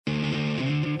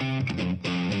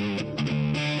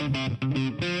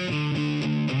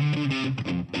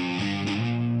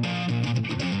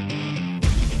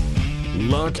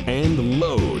lock, and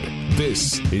load.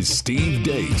 This is Steve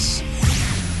Deace.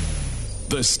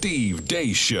 The Steve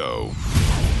Deace Show.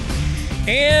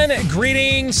 And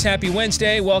greetings. Happy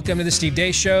Wednesday. Welcome to the Steve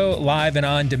Deace Show, live and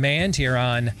on demand here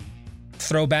on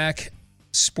Throwback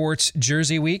Sports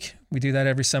Jersey Week. We do that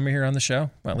every summer here on the show,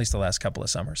 well, at least the last couple of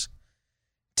summers.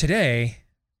 Today,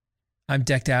 I'm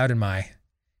decked out in my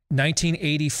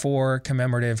 1984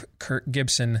 commemorative Kirk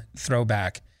Gibson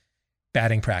throwback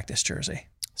batting practice jersey.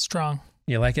 Strong.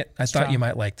 You like it? I thought you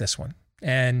might like this one.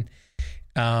 And,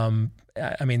 I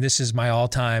mean, this is my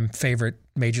all-time favorite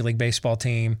Major League Baseball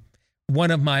team.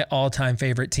 One of my all-time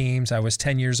favorite teams. I was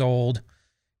 10 years old.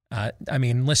 I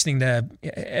mean, listening to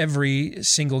every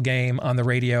single game on the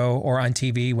radio or on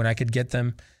TV when I could get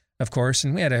them, of course.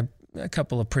 And we had a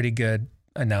couple of pretty good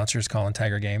announcers calling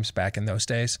Tiger games back in those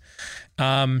days.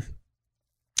 9-0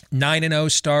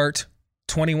 start,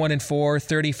 21-4,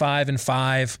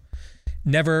 35-5.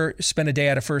 Never spent a day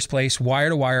out of first place. Wire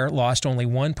to wire, lost only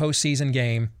one postseason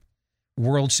game.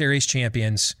 World Series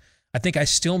champions. I think I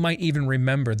still might even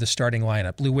remember the starting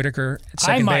lineup. Lou Whitaker at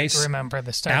second base. I might remember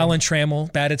the starting. Alan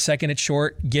Trammell batted second at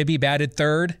short. Gibby batted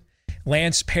third.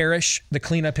 Lance Parrish, the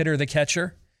cleanup hitter, the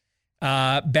catcher.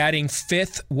 Batting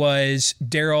fifth was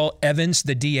Darrell Evans,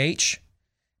 the DH.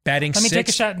 Batting Let me sixth. take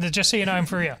a shot, just so you know I'm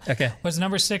for real. Okay. Was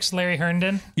number 6 Larry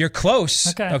Herndon? You're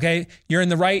close. Okay. You're in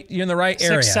the right area.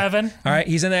 6'7". All right,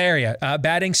 he's in the area.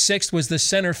 Batting sixth was the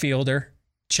center fielder,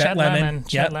 Chet Lemon.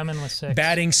 Chet Lemon was 6.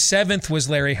 Batting seventh was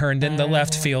Larry Herndon, the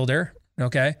left fielder.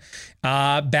 Okay.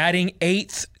 Batting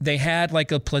eighth, they had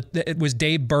it was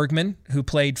Dave Bergman, who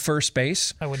played first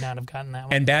base. I would not have gotten that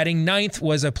one. And batting ninth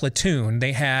was a platoon.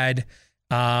 They had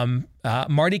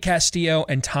Marty Castillo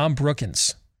and Tom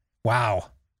Brookins. Wow.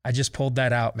 I just pulled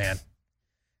that out, man.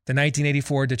 The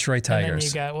 1984 Detroit Tigers. And then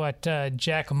you got what?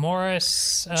 Jack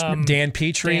Morris, Dan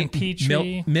Petrie,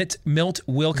 Milt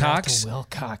Wilcox. Milt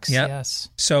Wilcox, Yep. yes.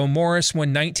 So Morris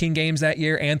won 19 games that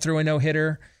year and threw a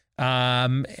no-hitter.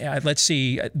 Let's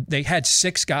see. They had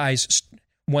 6 guys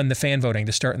won the fan voting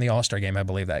to start in the All-Star game, I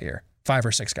believe, that year. 5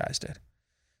 or 6 guys did.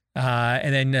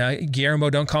 And then Guillermo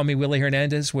Don't Call Me Willie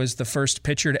Hernandez was the first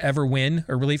pitcher to ever win,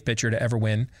 or relief pitcher to ever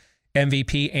win,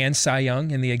 MVP and Cy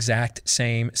Young in the exact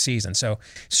same season. So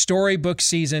storybook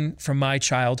season from my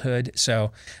childhood.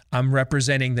 So I'm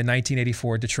representing the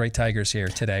 1984 Detroit Tigers here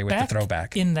today with the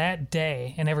throwback. In that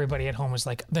day, and everybody at home was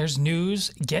like, there's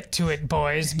news, get to it,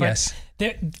 boys. But yes.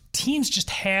 The teams just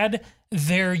had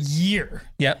their year.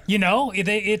 Yep. You know, and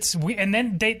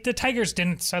then the Tigers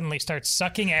didn't suddenly start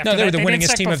sucking after that. No, they were the didn't winningest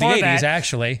suck team of the before 80s, that.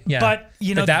 actually. Yeah. But,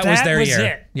 that was their year.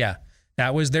 It. Yeah.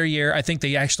 That was their year. I think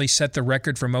they actually set the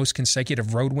record for most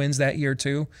consecutive road wins that year,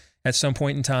 too, at some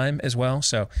point in time as well.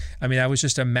 So, I mean, that was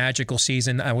just a magical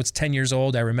season. I was 10 years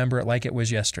old. I remember it like it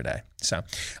was yesterday. So,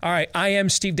 all right. I am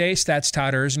Steve Deace. That's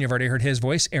Todd Erzen. You've already heard his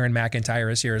voice. Aaron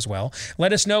McIntyre is here as well.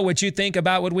 Let us know what you think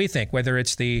about what we think, whether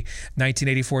it's the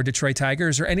 1984 Detroit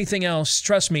Tigers or anything else.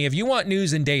 Trust me, if you want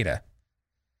news and data,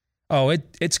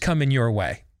 it's coming your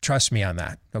way. Trust me on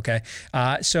that, okay?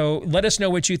 So let us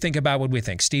know what you think about what we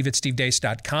think.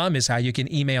 Steve@stevedeace.com is how you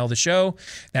can email the show.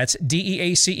 That's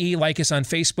DEACE. Like us on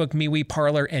Facebook, MeWe,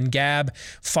 Parler, and Gab.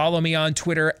 Follow me on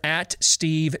Twitter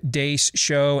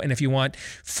 @SteveDeaceShow. And if you want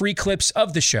free clips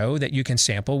of the show that you can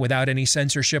sample without any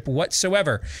censorship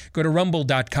whatsoever, go to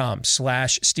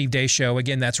rumble.com/SteveDeaceShow.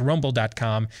 Again, that's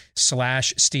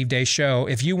rumble.com/SteveDeaceShow.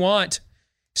 If you want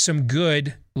some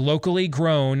good locally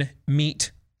grown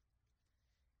meat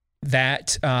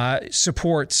that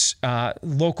supports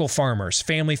local farmers,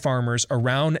 family farmers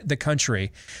around the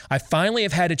country, I finally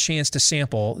have had a chance to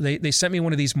sample. They sent me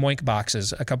one of these Moink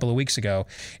boxes a couple of weeks ago,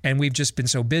 and we've just been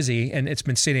so busy, and it's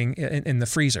been sitting in the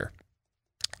freezer.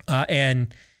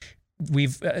 And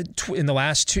we've, in the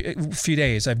last few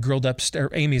days, I've grilled up,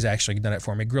 or Amy's actually done it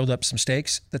for me, grilled up some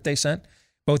steaks that they sent,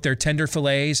 both their tender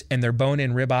fillets and their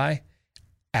bone-in ribeye.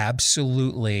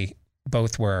 Absolutely,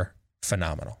 both were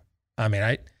phenomenal.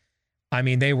 I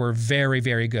mean, they were very,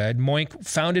 very good. Moink,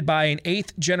 founded by an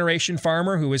 8th-generation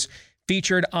farmer who was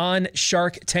featured on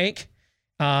Shark Tank.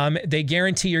 They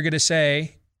guarantee you're going to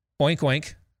say, oink,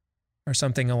 oink, or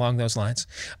something along those lines.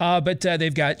 But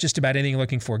they've got just about anything you're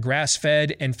looking for.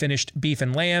 Grass-fed and finished beef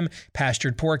and lamb,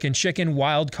 pastured pork and chicken,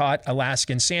 wild-caught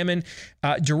Alaskan salmon.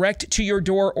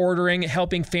 Direct-to-your-door ordering,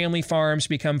 helping family farms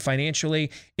become financially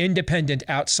independent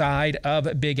outside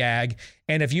of Big Ag.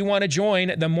 And if you want to join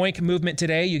the Moink movement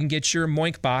today, you can get your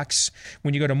Moink box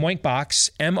when you go to Moinkbox,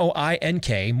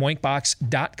 M-O-I-N-K,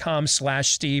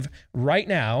 moinkbox.com/Steve right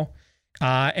now,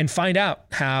 and find out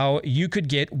how you could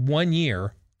get 1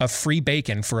 year of free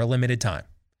bacon for a limited time.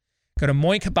 Go to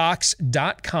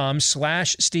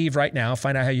moinkbox.com/Steve right now.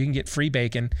 Find out how you can get free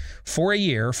bacon for a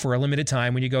year for a limited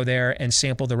time when you go there and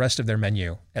sample the rest of their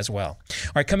menu as well.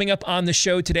 All right, coming up on the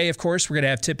show today, of course, we're going to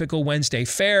have typical Wednesday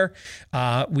fare.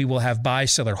 We will have buy,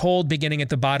 sell, or hold beginning at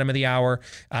the bottom of the hour.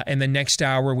 And the next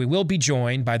hour, we will be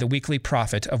joined by the weekly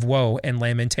prophet of woe and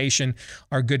lamentation,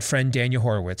 our good friend Daniel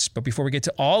Horowitz. But before we get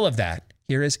to all of that,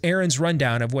 here is Aaron's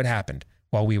rundown of what happened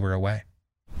while we were away.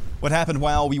 What happened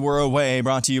while we were away,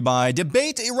 brought to you by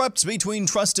debate erupts between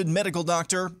trusted medical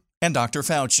doctor and Dr.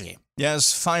 Fauci.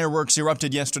 Yes, fireworks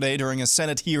erupted yesterday during a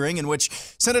Senate hearing in which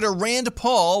Senator Rand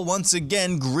Paul once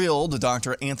again grilled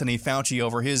Dr. Anthony Fauci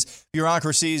over his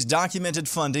bureaucracy's documented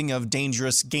funding of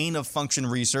dangerous gain-of-function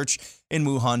research in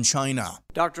Wuhan, China.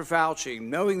 Dr. Fauci,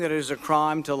 knowing that it is a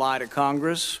crime to lie to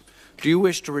Congress, do you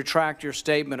wish to retract your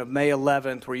statement of May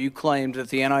 11th where you claimed that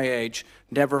the NIH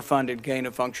never funded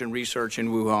gain-of-function research in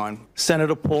Wuhan?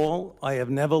 Senator Paul, I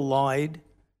have never lied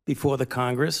before the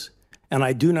Congress, and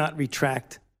I do not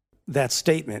retract that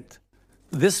statement.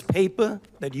 This paper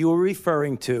that you are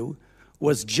referring to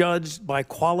was judged by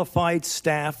qualified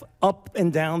staff up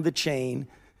and down the chain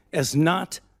as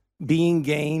not being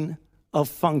gain of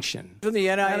function. From the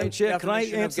NIH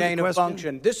definition of gain of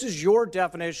function, this is your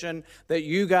definition that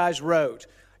you guys wrote.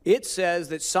 It says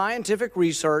that scientific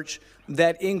research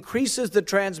that increases the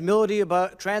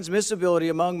transmissibility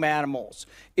among animals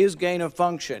is gain of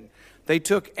function. They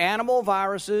took animal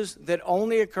viruses that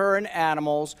only occur in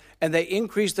animals and they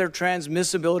increased their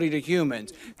transmissibility to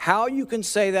humans. How you can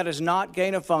say that is not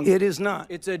gain of function? It is not.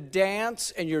 It's a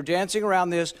dance, and you're dancing around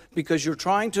this because you're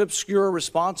trying to obscure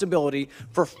responsibility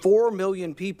for 4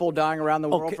 million people dying around the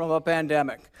world from a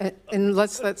pandemic. And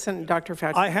let's let Dr.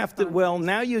 Fauci. I have to, well,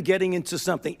 now you're getting into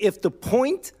something. If the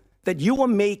point that you are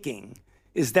making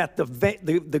is that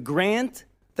the grant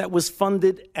that was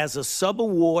funded as a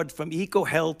sub-award from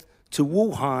EcoHealth to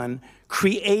Wuhan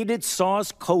created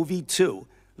SARS-CoV-2.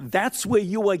 That's where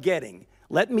you are getting.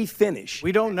 Let me finish.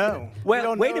 We don't know. Well, we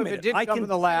don't wait know a minute. If it did come from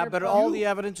the lab, but all the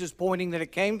evidence is pointing that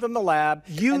it came from the lab,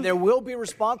 and there will be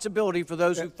responsibility for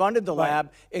those who funded the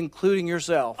lab, including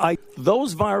yourself.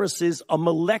 Those viruses are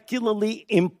molecularly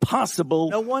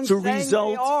impossible to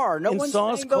result in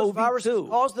SARS-CoV-2. Viruses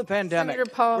caused the pandemic.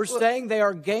 We're saying they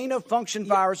are gain-of-function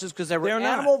viruses because they were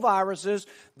animal viruses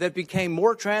that became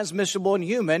more transmissible in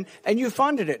human, and you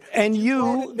funded it. And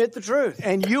you admit the truth.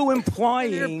 And you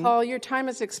implying... Senator Paul, your time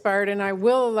has expired, and I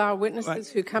will allow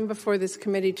witnesses who come before this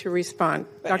committee to respond.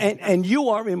 And you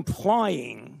are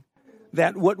implying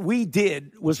that what we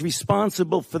did was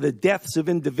responsible for the deaths of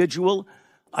individuals.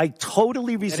 I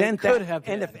totally resent that.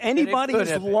 And if anybody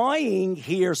is lying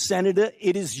here, Senator,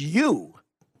 it is you.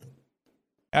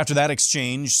 After that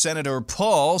exchange, Senator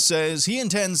Paul says he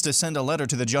intends to send a letter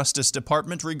to the Justice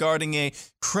Department regarding a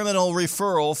criminal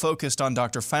referral focused on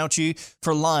Dr. Fauci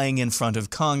for lying in front of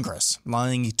Congress.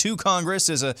 Lying to Congress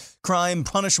is a crime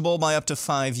punishable by up to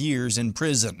 5 years in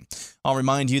prison. I'll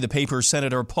remind you the paper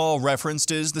Senator Paul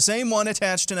referenced is the same one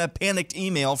attached in a panicked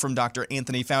email from Dr.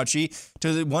 Anthony Fauci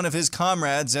to one of his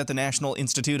comrades at the National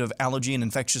Institute of Allergy and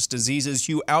Infectious Diseases,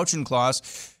 Hugh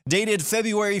Auchincloss, dated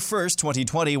February 1st,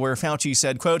 2020, where Fauci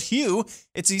said, quote, "Hugh,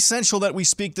 it's essential that we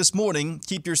speak this morning.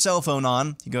 Keep your cell phone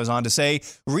on." He goes on to say,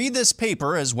 "Read this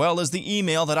paper as well as the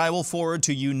email that I will forward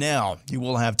to you now. You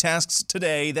will have tasks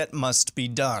today that must be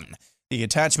done." The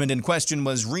attachment in question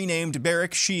was renamed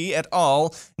Barak Shih et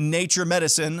al. Nature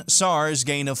Medicine SARS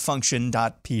Gain of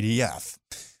Function.pdf.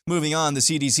 Moving on, the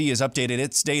CDC has updated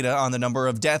its data on the number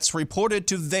of deaths reported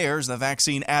to VAERS, the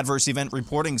Vaccine Adverse Event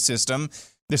Reporting System.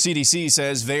 The CDC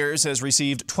says VAERS has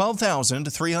received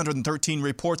 12,313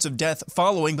 reports of death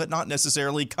following, but not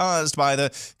necessarily caused by, the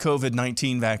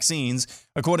COVID-19 vaccines.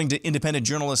 According to independent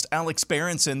journalist Alex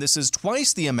Berenson, this is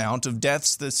twice the amount of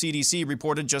deaths the CDC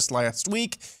reported just last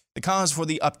week. The cause for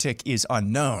the uptick is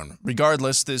unknown.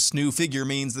 Regardless, this new figure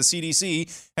means the CDC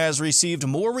has received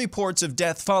more reports of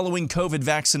death following COVID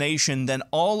vaccination than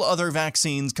all other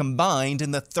vaccines combined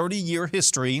in the 30-year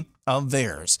history of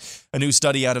VAERS. A new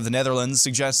study out of the Netherlands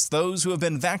suggests those who have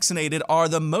been vaccinated are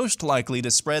the most likely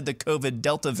to spread the COVID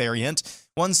Delta variant.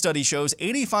 One study shows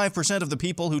 85% of the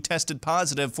people who tested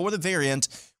positive for the variant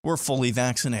were fully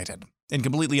vaccinated. In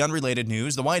completely unrelated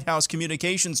news, the White House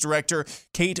Communications Director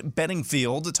Kate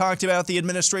Bedingfield talked about the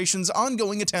administration's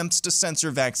ongoing attempts to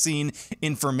censor vaccine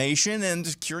information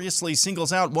and curiously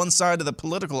singles out one side of the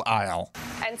political aisle.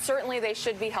 And certainly they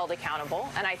should be held accountable.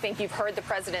 And I think you've heard the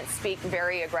president speak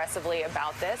very aggressively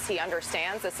about this. He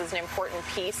understands this is an important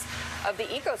piece of the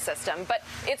ecosystem. But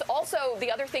it's also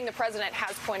the other thing the president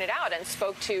has pointed out and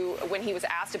spoke to when he was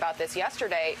asked about this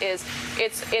yesterday is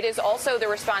it is also the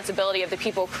responsibility of the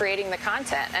people creating the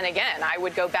content. And again, I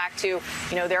would go back to,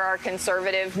 there are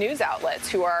conservative news outlets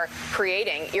who are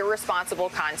creating irresponsible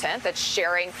content that's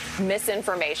sharing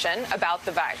misinformation about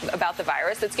the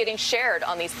virus that's getting shared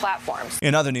on these platforms.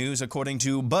 In other news, according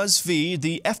to BuzzFeed,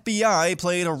 the FBI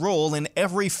played a role in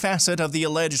every facet of the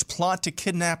alleged plot to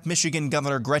kidnap Michigan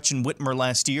Governor Gretchen Whitmer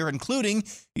last year, including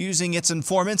using its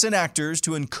informants and actors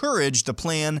to encourage the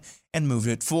plan and move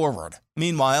it forward.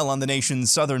 Meanwhile, on the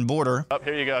nation's southern border... Up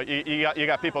here you go. You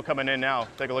got people coming in now.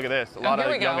 Take a look at this. A lot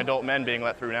of young adult men being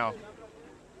let through now.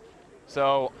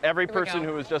 So every person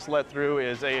who was just let through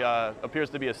is appears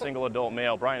to be a single adult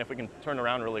male. Brian, if we can turn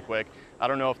around really quick. I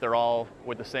don't know if they're all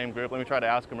with the same group. Let me try to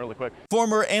ask them really quick.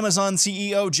 Former Amazon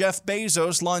CEO Jeff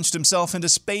Bezos launched himself into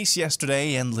space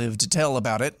yesterday and lived to tell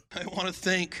about it. I want to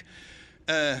thank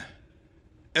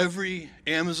every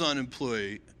Amazon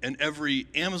employee and every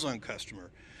Amazon customer,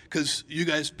 because you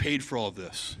guys paid for all of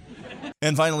this.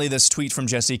 And finally, this tweet from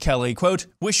Jesse Kelly, quote,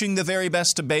 wishing the very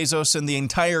best to Bezos and the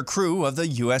entire crew of the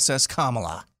USS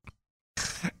Kamala.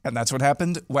 And that's what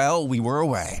happened while we were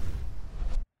away.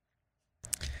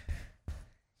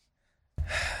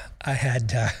 I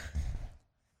had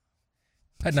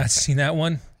not seen that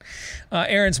one.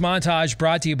 Aaron's montage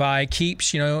brought to you by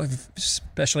Keeps.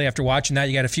 Especially after watching that,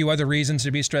 you got a few other reasons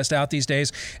to be stressed out these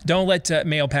days. Don't let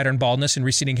male pattern baldness and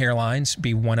receding hairlines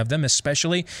be one of them,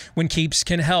 especially when Keeps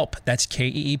can help. That's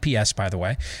Keeps, by the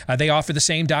way. They offer the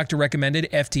same doctor-recommended,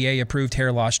 FDA-approved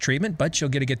hair loss treatment, but you'll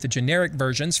get the generic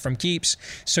versions from Keeps,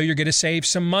 so you're going to save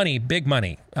some money, big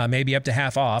money, maybe up to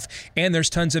half off, and there's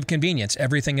tons of convenience.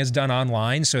 Everything is done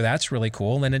online, so that's really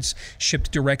cool, and it's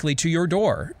shipped directly to your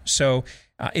door. So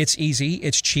it's easy,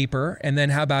 it's cheaper, and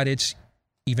then how about it's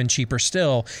even cheaper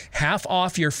still, half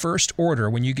off your first order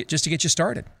when you just to get you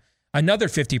started. Another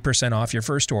 50% off your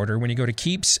first order when you go to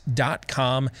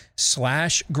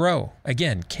keeps.com/grow.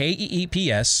 Again,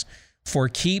 KEEPS for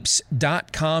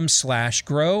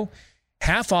keeps.com/grow.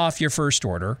 Half off your first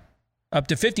order, up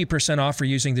to 50% off for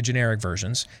using the generic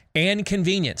versions, and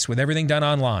convenience with everything done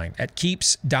online at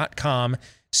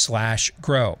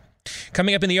keeps.com/grow.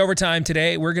 Coming up in the overtime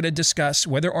today, we're going to discuss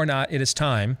whether or not it is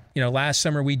time. Last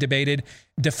summer we debated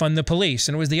defund the police,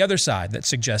 and it was the other side that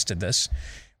suggested this.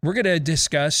 We're going to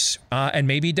discuss and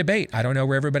maybe debate. I don't know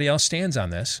where everybody else stands on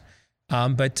this,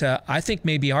 but I think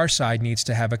maybe our side needs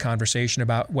to have a conversation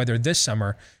about whether this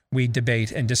summer we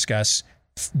debate and discuss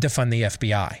defund the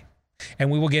FBI.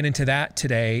 And we will get into that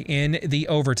today in the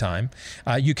overtime.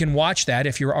 You can watch that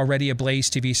if you're already a Blaze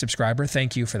TV subscriber.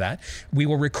 Thank you for that. We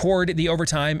will record the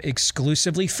overtime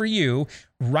exclusively for you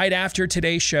right after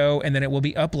today's show, and then it will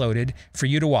be uploaded for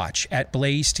you to watch at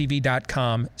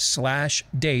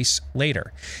blazetv.com/Deace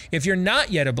later. If you're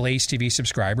not yet a Blaze TV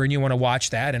subscriber and you want to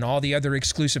watch that and all the other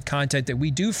exclusive content that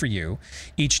we do for you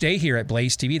each day here at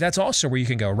Blaze TV, that's also where you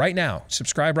can go right now.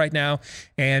 Subscribe right now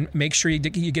and make sure you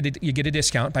get a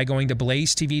discount by going to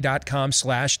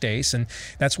blazetv.com/Deace. And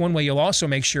that's one way you'll also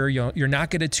make sure you're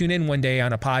not going to tune in one day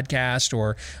on a podcast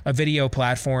or a video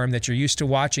platform that you're used to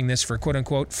watching this for quote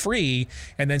unquote free,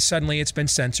 and then suddenly it's been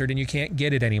censored and you can't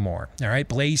get it anymore. All right,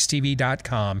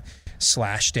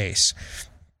 blazetv.com/Deace.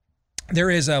 There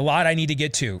is a lot I need to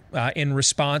get to in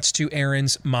response to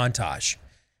Aaron's montage.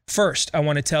 First, I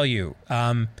want to tell you,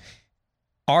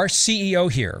 our CEO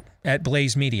here at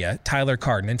Blaze Media, Tyler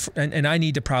Carden, and I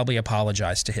need to probably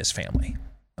apologize to his family.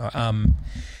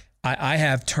 I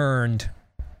have turned,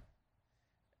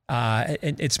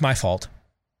 it's my fault.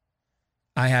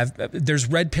 There's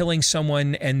red pilling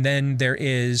someone, and then there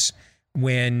is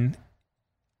when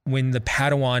the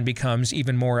Padawan becomes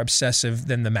even more obsessive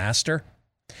than the master.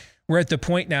 We're at the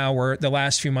point now where the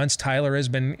last few months, Tyler has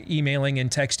been emailing and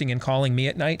texting and calling me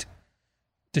at night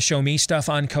to show me stuff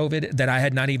on COVID that I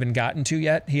had not even gotten to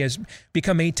yet. He has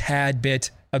become a tad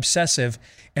bit obsessive,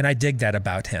 and I dig that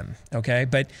about him, okay?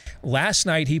 But last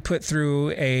night he put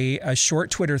through a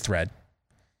short Twitter thread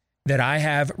that I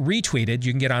have retweeted.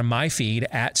 You can get on my feed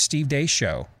at Steve Deace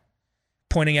Show,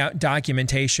 pointing out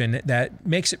documentation that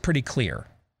makes it pretty clear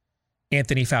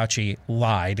Anthony Fauci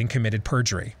lied and committed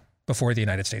perjury before the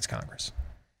United States Congress.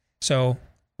 So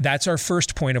that's our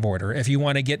first point of order. If you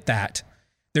want to get that,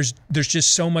 there's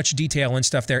just so much detail and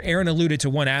stuff there. Aaron alluded to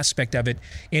one aspect of it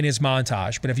in his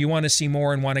montage, but if you want to see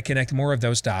more and want to connect more of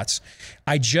those dots,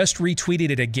 I just retweeted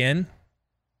it again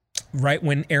right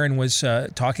when Aaron was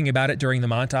talking about it during the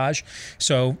montage.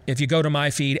 So if you go to my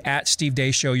feed at Steve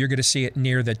Deace Show, you're going to see it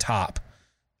near the top.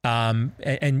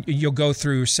 And you'll go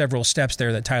through several steps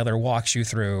there that Tyler walks you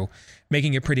through,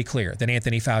 making it pretty clear that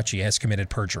Anthony Fauci has committed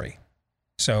perjury.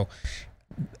 So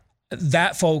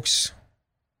that, folks,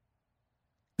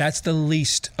 that's the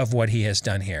least of what he has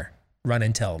done here. Run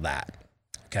and tell that.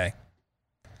 Okay?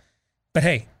 But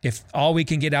hey, if all we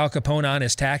can get Al Capone on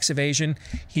is tax evasion,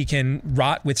 he can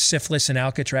rot with syphilis and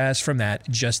Alcatraz from that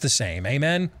just the same.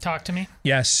 Amen? Talk to me.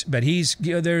 Yes, but he's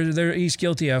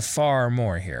guilty of far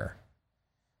more here,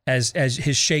 as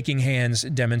his shaking hands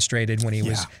demonstrated when he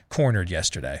was cornered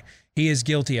yesterday. He is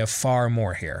guilty of far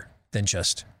more here than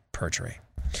just perjury.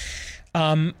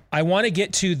 I want to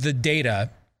get to the data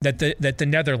that the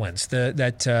Netherlands,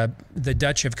 the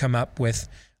Dutch have come up with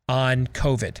on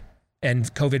COVID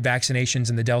and COVID vaccinations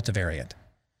in the Delta variant.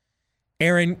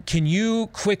 Aaron, can you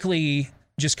quickly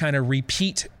just kind of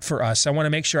repeat for us? I want to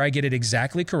make sure I get it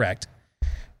exactly correct.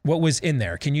 What was in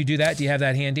there? Can you do that? Do you have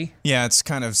that handy? Yeah, it's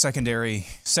kind of secondary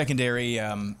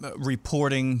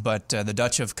reporting, but the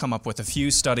Dutch have come up with a few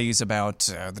studies about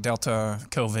the Delta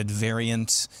COVID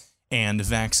variant and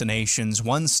vaccinations.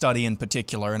 One study in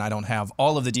particular, and I don't have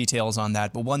all of the details on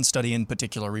that, but one study in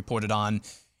particular reported on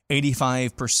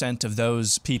 85% of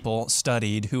those people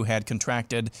studied who had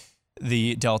contracted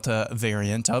the Delta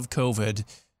variant of COVID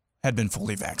had been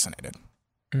fully vaccinated.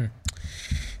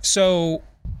 So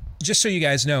just so you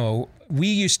guys know, we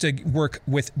used to work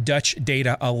with Dutch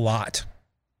data a lot,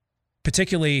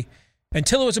 particularly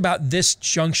until it was about this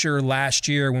juncture last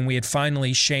year when we had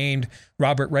finally shamed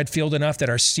Robert Redfield enough that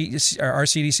our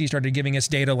CDC started giving us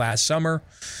data last summer.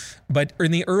 But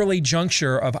in the early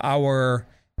juncture of our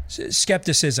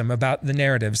skepticism about the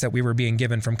narratives that we were being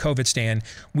given from COVIDstan,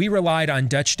 we relied on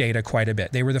Dutch data quite a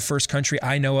bit. They were the first country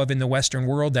I know of in the Western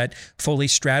world that fully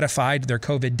stratified their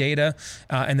COVID data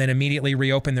and then immediately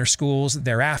reopened their schools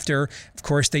thereafter. Of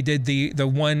course, they did the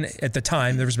one at the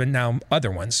time. There's been now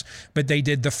other ones, but they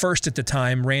did the first at the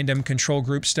time random control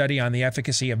group study on the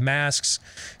efficacy of masks.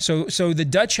 So the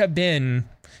Dutch have been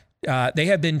they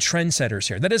have been trendsetters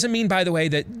here. That doesn't mean, by the way,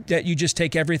 that you just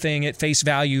take everything at face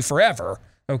value forever.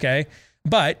 Okay,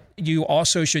 but you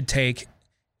also should take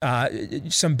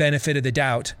some benefit of the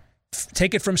doubt.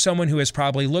 Take it from someone who has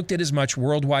probably looked at as much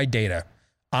worldwide data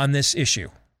on this issue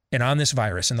and on this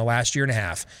virus in the last year and a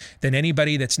half than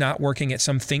anybody that's not working at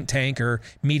some think tank or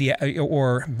media,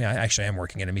 or actually I'm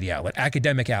working at a media outlet,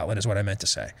 academic outlet is what I meant to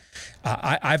say.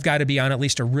 I've got to be on at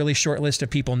least a really short list of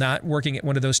people not working at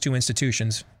one of those two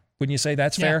institutions. Wouldn't you say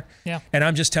that's fair? Yeah. And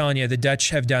I'm just telling you, the Dutch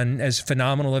have done as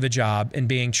phenomenal of a job in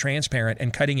being transparent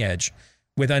and cutting edge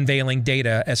with unveiling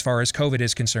data as far as COVID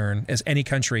is concerned as any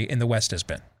country in the West has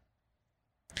been.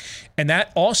 And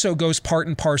that also goes part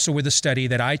and parcel with a study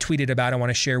that I tweeted about, I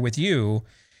want to share with you,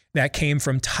 that came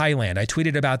from Thailand. I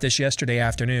tweeted about this yesterday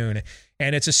afternoon,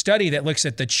 and it's a study that looks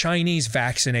at the Chinese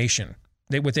vaccination,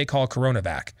 what they call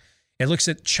CoronaVac. It looks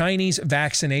at Chinese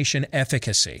vaccination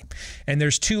efficacy. And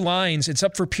there's two lines. It's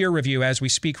up for peer review as we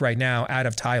speak right now out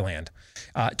of Thailand.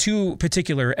 Two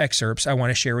particular excerpts I want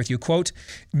to share with you. Quote,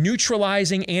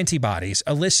 neutralizing antibodies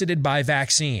elicited by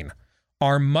vaccine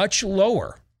are much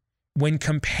lower when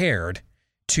compared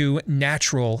to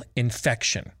natural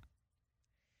infection.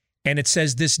 And it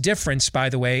says this difference, by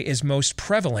the way, is most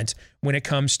prevalent when it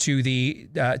comes to the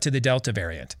Delta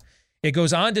variant. It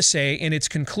goes on to say in its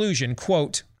conclusion,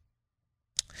 quote,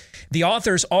 the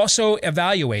authors also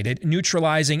evaluated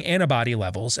neutralizing antibody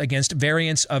levels against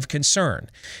variants of concern.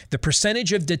 The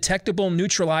percentage of detectable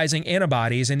neutralizing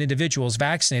antibodies in individuals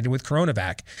vaccinated with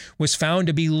CoronaVac was found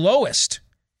to be lowest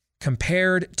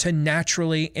compared to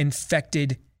naturally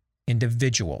infected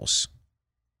individuals.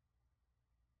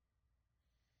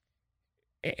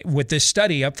 What this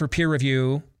study up for peer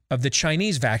review of the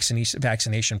Chinese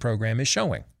vaccination program is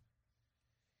showing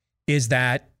is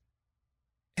that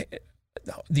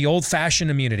the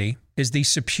old-fashioned immunity is the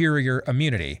superior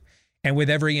immunity. And with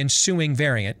every ensuing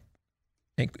variant,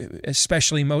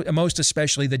 especially most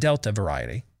especially the Delta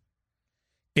variety,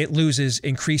 it loses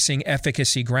increasing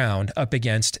efficacy ground up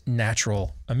against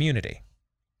natural immunity.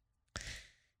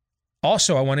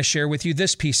 Also, I want to share with you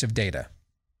this piece of data.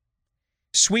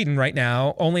 Sweden right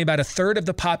now, only about a third of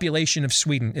the population of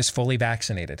Sweden is fully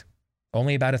vaccinated.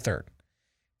 Only about a third.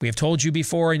 We have told you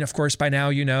before, and of course by now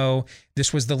you know,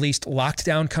 this was the least locked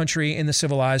down country in the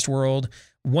civilized world,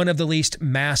 one of the least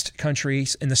masked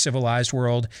countries in the civilized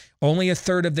world. Only a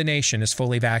third of the nation is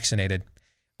fully vaccinated.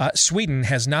 Sweden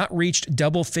has not reached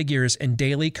double figures in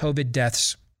daily COVID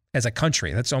deaths as a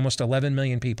country. That's almost 11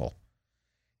 million people.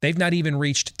 They've not even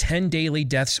reached 10 daily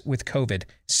deaths with COVID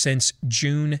since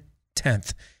June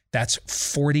 10th. That's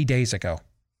 40 days ago.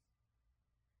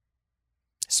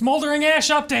 Smoldering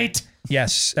ash update.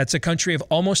 Yes, that's a country of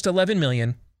almost 11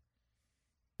 million,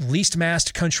 least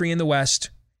masked country in the West,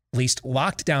 least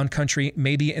locked down country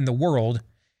maybe in the world,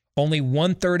 only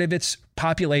 1/3 of its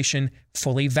population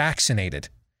fully vaccinated.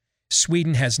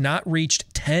 Sweden has not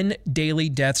reached 10 daily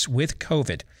deaths with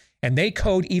COVID And they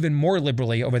code even more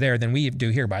liberally over there than we do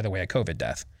here, by the way, a COVID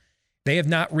death. They have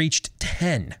not reached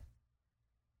 10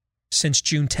 since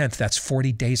June 10th. That's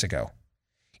 40 days ago.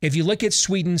 If you look at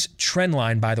Sweden's trend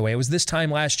line, by the way, it was this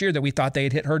time last year that we thought they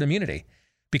had hit herd immunity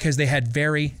because they had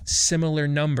very similar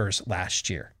numbers last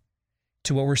year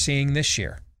to what we're seeing this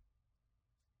year.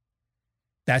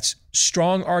 That's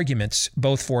strong arguments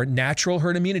both for natural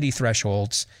herd immunity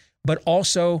thresholds, but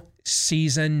also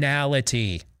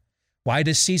seasonality. Why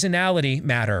does seasonality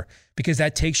matter? Because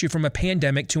that takes you from a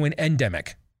pandemic to an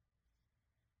endemic.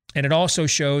 And it also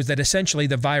shows that essentially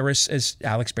the virus, as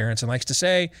Alex Berenson likes to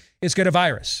say, is good a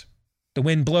virus. The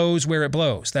wind blows where it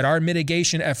blows. That our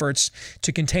mitigation efforts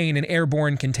to contain an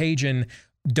airborne contagion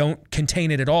don't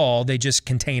contain it at all. They just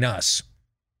contain us.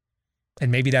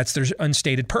 And maybe that's their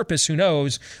unstated purpose. Who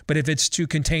knows? But if it's to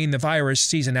contain the virus,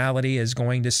 seasonality is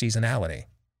going to seasonality.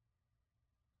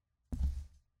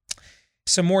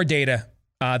 Some more data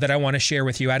that I want to share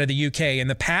with you out of the UK. In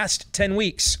the past 10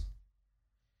 weeks,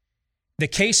 the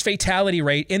case fatality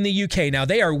rate in the UK, now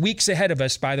they are weeks ahead of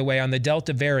us, by the way, on the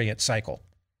Delta variant cycle.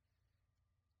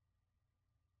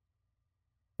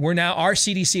 Our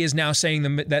CDC is now saying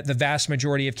that the vast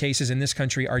majority of cases in this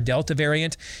country are Delta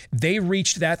variant. They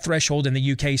reached that threshold in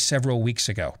the UK several weeks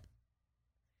ago.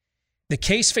 The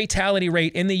case fatality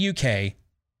rate in the UK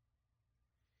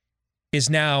is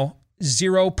now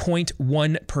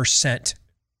 0.1%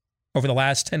 over the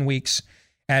last 10 weeks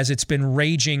as it's been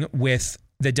raging with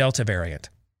the Delta variant.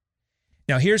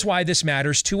 Now, here's why this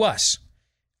matters to us.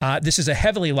 This is a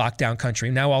heavily locked down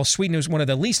country. Now, while Sweden is one of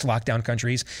the least locked down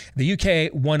countries, the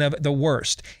UK, one of the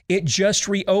worst. It just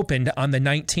reopened on the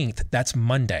 19th. That's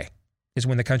Monday is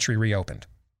when the country reopened.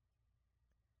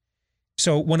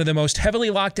 So one of the most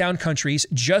heavily locked down countries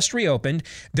just reopened.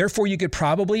 Therefore, you could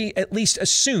probably at least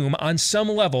assume on some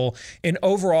level an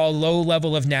overall low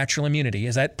level of natural immunity.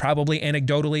 Is that probably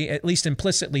anecdotally, at least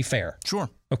implicitly fair? Sure.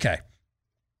 Okay.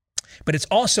 But it's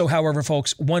also, however,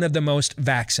 folks, one of the most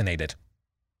vaccinated.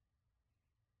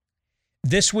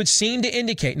 This would seem to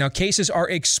indicate, now cases are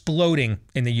exploding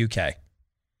in the UK.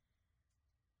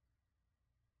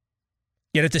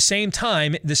 Yet at the same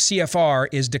time, the CFR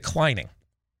is declining.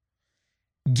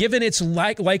 Given its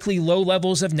likely low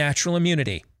levels of natural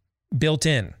immunity built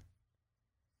in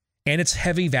and its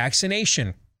heavy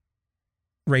vaccination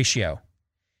ratio,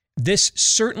 this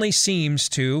certainly seems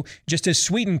to, just as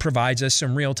Sweden provides us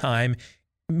some real time,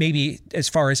 maybe as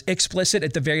far as explicit,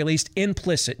 at the very least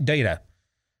implicit data,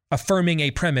 affirming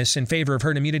a premise in favor of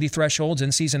herd immunity thresholds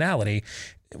and seasonality,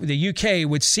 the UK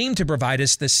would seem to provide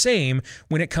us the same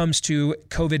when it comes to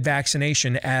COVID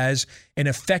vaccination as an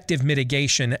effective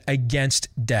mitigation against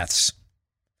deaths.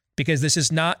 Because this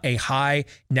is not a high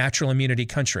natural immunity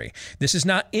country. This is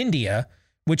not India,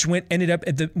 which ended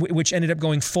up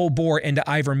going full bore into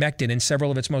ivermectin in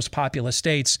several of its most populous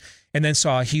states, and then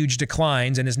saw huge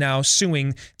declines and is now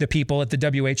suing the people at the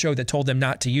WHO that told them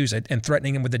not to use it and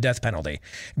threatening them with the death penalty.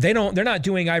 They're not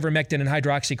doing ivermectin and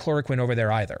hydroxychloroquine over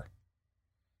there either.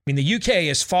 I mean, the UK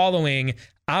is following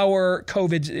the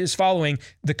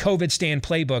COVID stand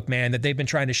playbook, man, that they've been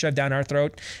trying to shove down our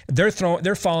throat.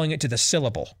 They're following it to the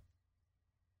syllable.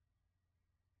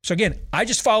 So again, I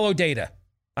just follow data.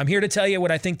 I'm here to tell you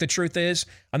what I think the truth is.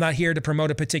 I'm not here to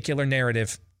promote a particular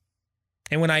narrative.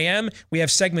 And when I am, we have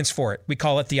segments for it. We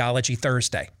call it Theology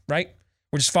Thursday, right?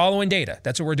 We're just following data.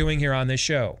 That's what we're doing here on this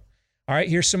show. All right,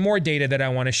 here's some more data that I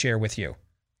want to share with you.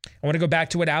 I want to go back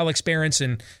to what Alex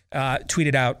Berenson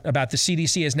tweeted out about the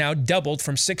CDC has now doubled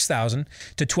from 6,000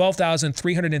 to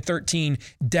 12,313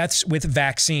 deaths with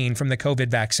vaccine from the COVID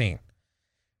vaccine.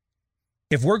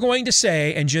 If we're going to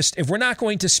say, if we're not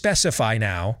going to specify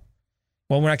now,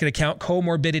 well, we're not going to count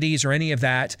comorbidities or any of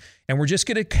that, and we're just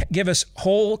going to give us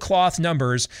whole cloth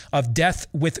numbers of death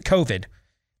with COVID,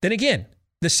 then again,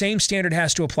 the same standard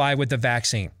has to apply with the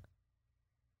vaccine.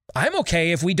 I'm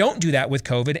okay if we don't do that with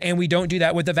COVID and we don't do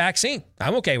that with the vaccine.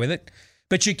 I'm okay with it.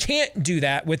 But you can't do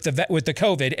that with the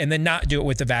COVID and then not do it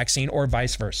with the vaccine or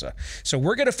vice versa. So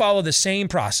we're going to follow the same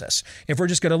process. If we're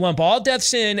just going to lump all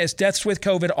deaths in as deaths with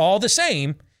COVID all the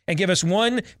same and give us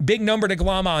one big number to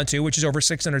glom onto, which is over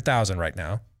 600,000 right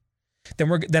now,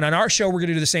 then on our show, we're going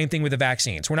to do the same thing with the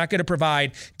vaccines. We're not going to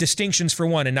provide distinctions for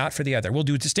one and not for the other. We'll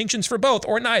do distinctions for both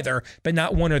or neither, but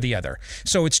not one or the other.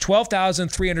 So it's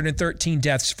 12,313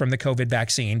 deaths from the COVID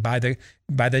vaccine by the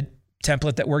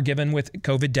template that we're given with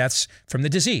COVID deaths from the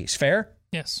disease. Fair?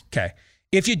 Yes. Okay.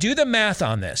 If you do the math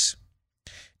on this,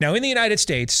 now in the United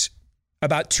States,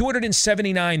 about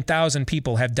 279,000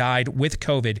 people have died with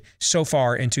COVID so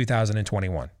far in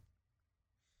 2021.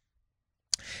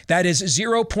 That is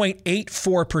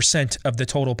 0.84% of the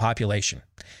total population.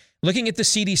 looking at the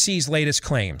CDC's latest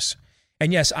claims,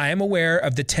 and yes, I am aware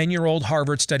of the 10-year-old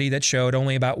Harvard study that showed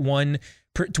only about 1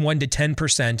 to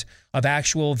 10% of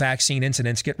actual vaccine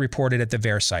incidents get reported at the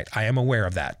VAERS site. I am aware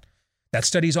of that. That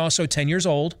study is also 10 years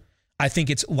old. I think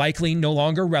it's likely no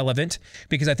longer relevant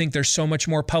because I think there's so much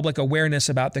more public awareness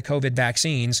about the COVID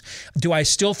vaccines. Do I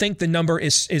still think the number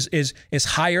is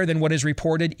higher than what is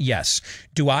reported? Yes.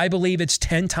 Do I believe it's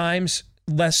 10 times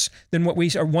less than what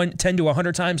we are 10 to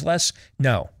 100 times less?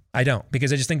 No. I don't,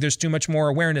 because I just think there's too much more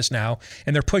awareness now,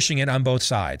 and they're pushing it on both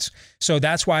sides. So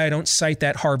that's why I don't cite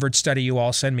that Harvard study you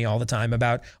all send me all the time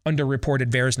about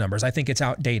underreported VAERS numbers. I think it's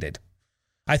outdated.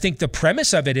 I think the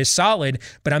premise of it is solid,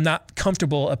 but I'm not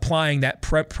comfortable applying that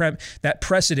that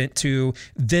precedent to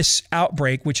this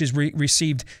outbreak, which has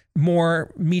received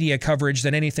more media coverage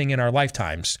than anything in our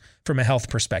lifetimes from a health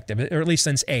perspective, or at least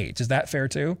since AIDS. Is that fair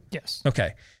too? Yes.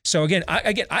 Okay. So again,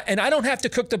 I don't have to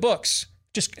cook the books.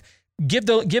 Just give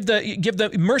the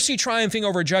mercy triumphing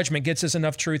over judgment gets us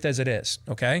enough truth as it is.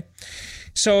 Okay.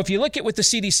 So if you look at what the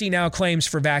CDC now claims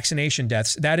for vaccination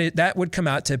deaths, that would come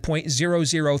out to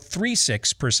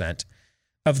 0.0036%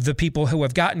 of the people who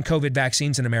have gotten COVID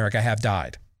vaccines in America have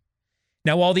died.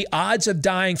 Now, while the odds of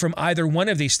dying from either one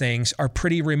of these things are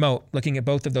pretty remote, looking at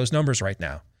both of those numbers right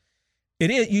now,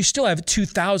 you still have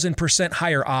 2,000%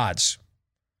 higher odds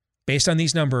based on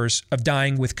these numbers of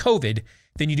dying with COVID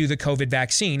than you do the COVID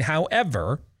vaccine.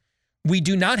 However, we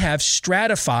do not have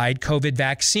stratified COVID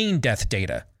vaccine death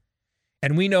data.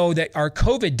 And we know that our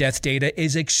COVID death data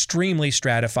is extremely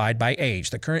stratified by age.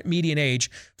 The current median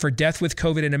age for death with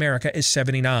COVID in America is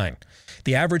 79.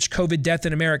 The average COVID death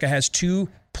in America has 2+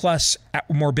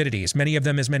 morbidities, many of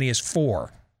them as many as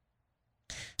 4.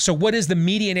 So what is the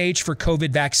median age for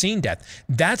COVID vaccine death?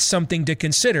 That's something to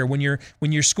consider when your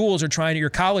schools are your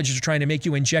colleges are trying to make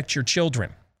you inject your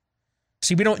children.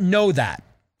 See, we don't know that,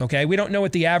 okay? We don't know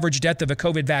what the average death of a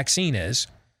COVID vaccine is,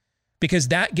 because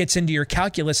that gets into your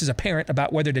calculus as a parent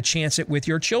about whether to chance it with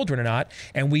your children or not,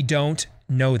 and we don't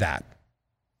know that.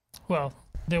 Well,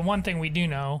 the one thing we do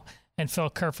know, and Phil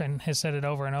Kerfin has said it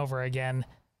over and over again,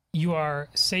 you are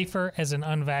safer as an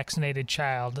unvaccinated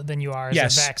child than you are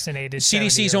as a vaccinated.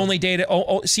 CDC's only data.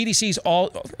 CDC's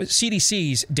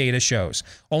data shows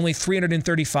only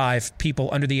 335 people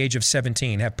under the age of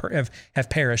 17 have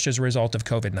perished as a result of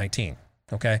COVID-19.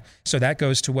 Okay, so that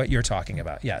goes to what you're talking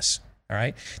about. Yes. All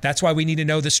right. That's why we need to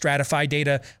know the stratified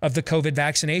data of the COVID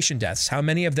vaccination deaths. How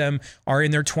many of them are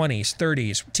in their 20s,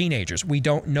 30s, teenagers? We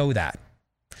don't know that,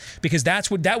 because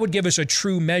that would give us a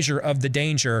true measure of the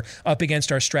danger up against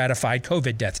our stratified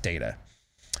COVID death data.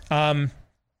 And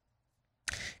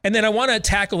then I want to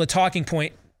tackle a talking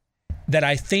point that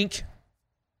I think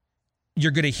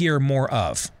you're going to hear more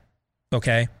of.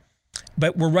 Okay.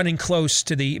 But we're running close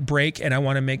to the break, and I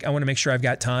want to make sure I've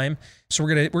got time. So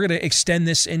we're gonna extend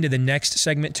this into the next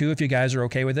segment too, if you guys are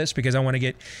okay with this, because I want to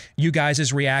get you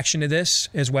guys' reaction to this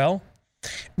as well.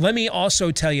 Let me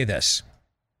also tell you this.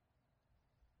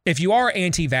 If you are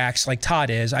anti-vax like Todd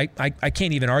is, I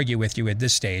can't even argue with you at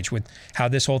this stage with how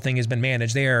this whole thing has been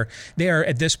managed. They are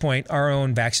at this point, our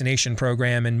own vaccination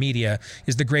program and media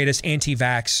is the greatest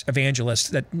anti-vax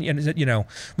evangelist that, you know,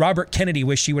 Robert Kennedy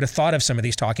wished he would have thought of some of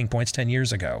these talking points 10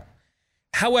 years ago.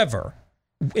 However,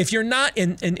 if you're not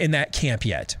in that camp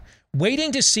yet,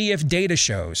 waiting to see if data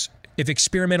shows if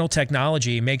experimental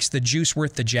technology makes the juice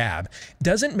worth the jab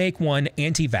doesn't make one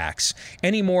anti-vax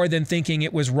any more than thinking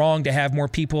it was wrong to have more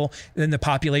people than the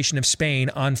population of Spain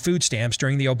on food stamps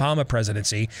during the Obama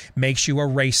presidency makes you a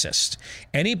racist.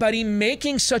 Anybody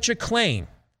making such a claim,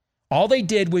 all they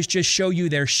did was just show you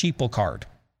their sheeple card.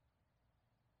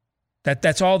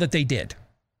 That's all that they did.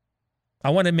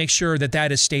 I want to make sure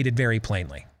that is stated very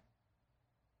plainly.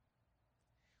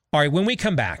 All right, when we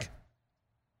come back,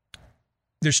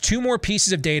 there's 2 more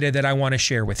pieces of data that I want to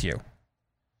share with you,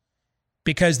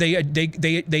 because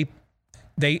they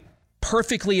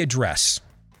perfectly address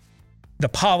the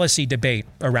policy debate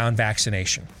around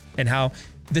vaccination and how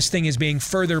this thing is being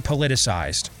further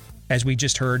politicized, as we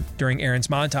just heard during Aaron's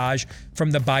montage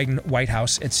from the Biden White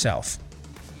House itself.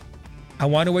 I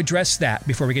want to address that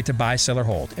before we get to buy, sell, or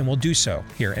hold, and we'll do so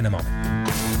here in a moment.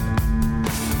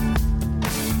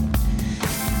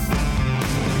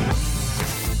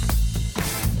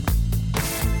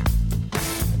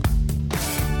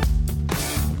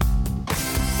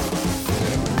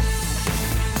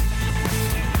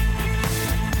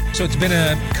 So it's been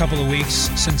a couple of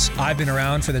weeks since I've been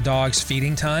around for the dog's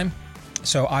feeding time.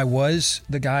 So I was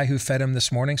the guy who fed him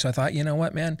this morning. So I thought, you know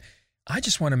what, man, I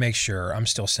just want to make sure I'm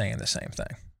still saying the same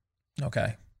thing.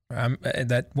 Okay.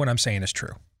 That what I'm saying is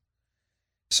true.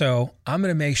 So I'm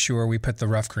going to make sure we put the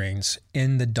rough greens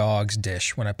in the dog's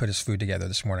dish when I put his food together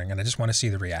this morning, and I just want to see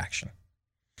the reaction.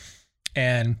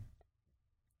 And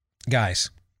guys,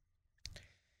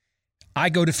 I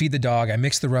go to feed the dog. I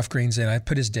mix the rough greens in. I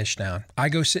put his dish down. I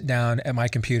go sit down at my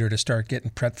computer to start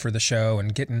getting prepped for the show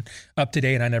and getting up to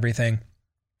date on everything.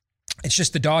 It's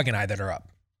just the dog and I that are up.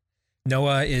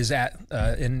 Noah is at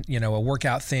in a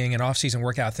workout thing, an off-season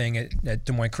workout thing at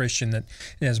Des Moines Christian, that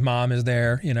his mom is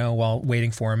there, while waiting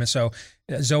for him. And so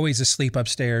Zoe's asleep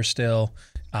upstairs still.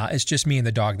 It's just me and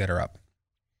the dog that are up.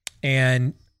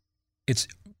 And it's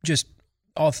just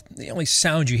the only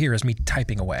sound you hear is me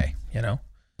typing away,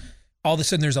 All of a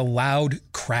sudden there's a loud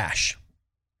crash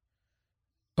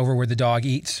over where the dog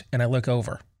eats, and I look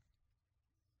over.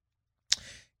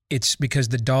 It's because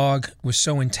the dog was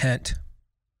so intent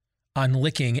on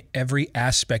licking every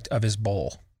aspect of his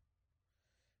bowl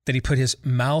that he put his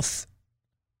mouth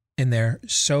in there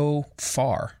so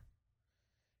far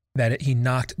that he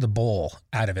knocked the bowl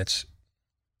out of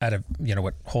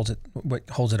what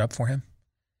holds it up for him.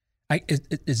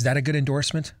 Is that a good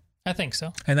endorsement? I think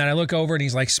so. And then I look over and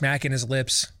he's like smacking his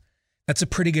lips. That's a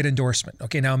pretty good endorsement.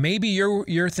 Okay, now maybe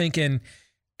you're thinking,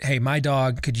 hey, my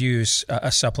dog could use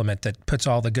a supplement that puts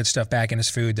all the good stuff back in his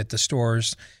food that the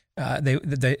stores or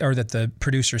that the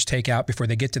producers take out before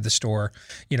they get to the store,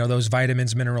 those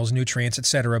vitamins, minerals, nutrients,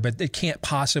 etc. But it can't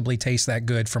possibly taste that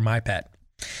good for my pet.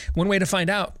 One way to find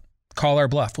out, call our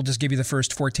bluff. We'll just give you the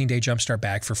first 14-day Jumpstart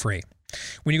bag for free.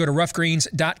 When you go to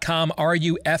roughgreens.com,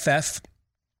 RUFF,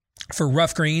 for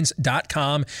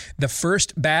roughgreens.com, the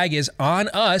first bag is on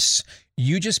us.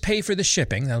 You just pay for the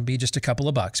shipping. That'll be just a couple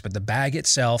of bucks, but the bag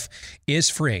itself is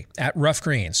free at Rough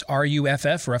Greens,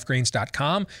 RUFF,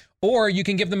 roughgreens.com, or you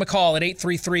can give them a call at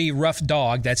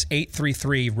 833-ROUGH-DOG. That's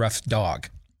 833-ROUGH-DOG.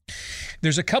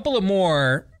 There's a couple of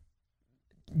more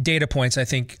data points I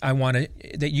think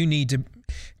that you need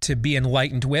to be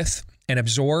enlightened with and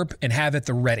absorb and have at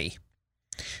the ready.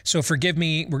 So forgive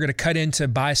me, we're going to cut into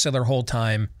buy, seller, hold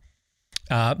time,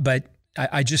 but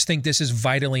I just think this is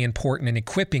vitally important in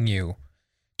equipping you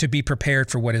to be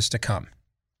prepared for what is to come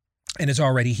and is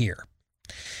already here.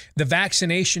 The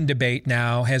vaccination debate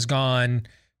now has gone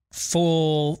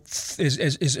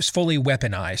is fully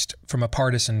weaponized from a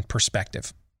partisan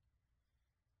perspective.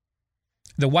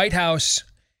 The White House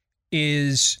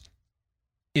is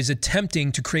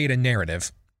attempting to create a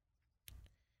narrative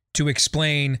to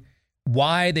explain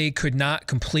why they could not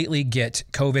completely get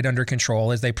COVID under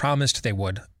control as they promised they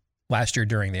would last year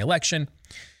during the election.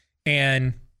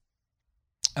 And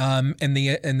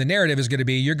the narrative is going to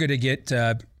be, you're going to get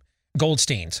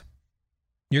Goldsteins.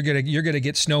 You're going to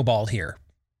get snowballed here.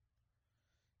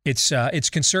 It's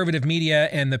conservative media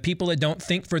and the people that don't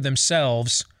think for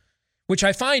themselves, which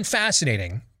I find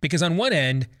fascinating because on one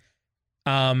end,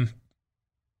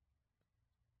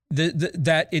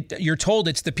 you're told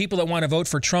it's the people that want to vote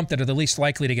for Trump that are the least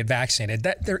likely to get vaccinated.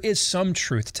 That there is some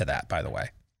truth to that, by the way.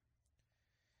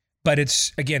 But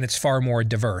it's far more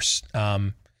diverse.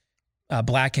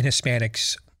 Black and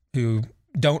Hispanics who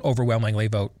don't overwhelmingly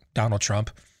vote Donald Trump,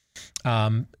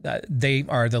 they're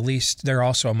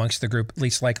also amongst the group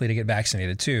least likely to get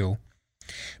vaccinated too.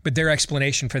 But their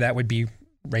explanation for that would be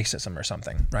racism or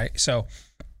something, right? So,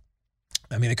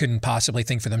 I mean, they couldn't possibly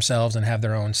think for themselves and have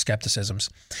their own skepticisms.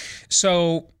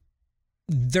 So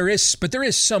there is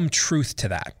some truth to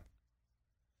that.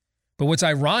 But what's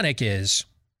ironic is,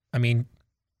 I mean,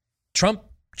 Trump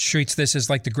treats this as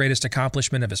like the greatest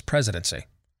accomplishment of his presidency.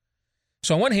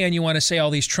 So on one hand, you want to say all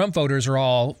these Trump voters are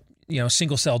all,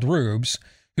 single-celled rubes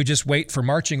who just wait for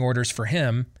marching orders from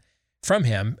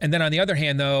him. And then on the other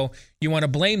hand, though, you want to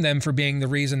blame them for being the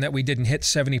reason that we didn't hit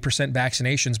 70%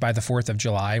 vaccinations by the 4th of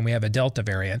July and we have a Delta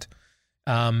variant.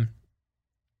 By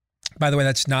the way,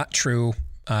 that's not true.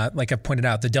 Like I've pointed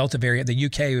out, the Delta variant, the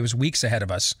UK was weeks ahead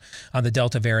of us on the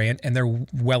Delta variant, and they're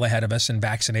well ahead of us in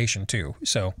vaccination too.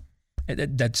 So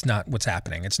that's not what's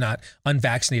happening. It's not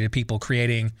unvaccinated people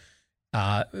creating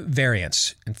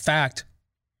variants. In fact,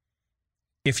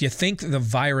 if you think the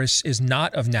virus is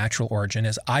not of natural origin,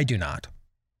 as I do not,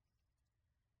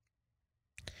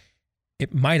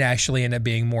 it might actually end up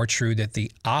being more true that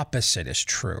the opposite is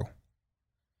true,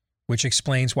 which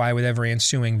explains why with every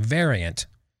ensuing variant,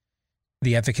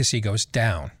 the efficacy goes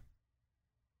down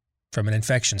from an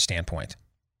infection standpoint.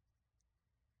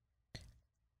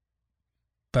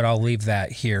 But I'll leave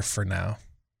that here for now.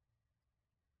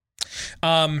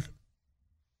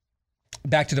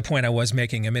 Back to the point I was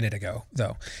making a minute ago,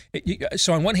 though.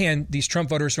 So on one hand, these Trump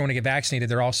voters don't want to get vaccinated.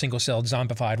 They're all single-celled,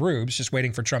 zombified rubes, just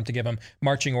waiting for Trump to give them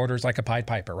marching orders like a Pied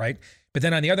Piper, right? But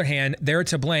then on the other hand, they're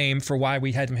to blame for why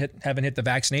we haven't hit the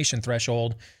vaccination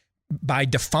threshold by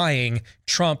defying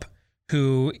Trump,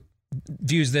 who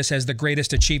views this as the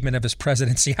greatest achievement of his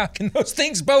presidency. How can those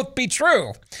things both be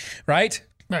true, right?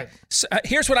 Right. So,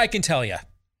 here's what I can tell you.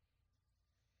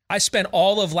 I spent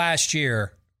all of last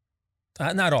year,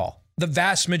 not all, the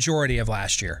vast majority of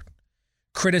last year,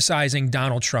 criticizing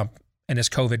Donald Trump and his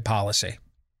COVID policy.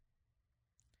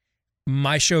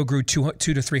 My show grew 200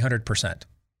 to 300%.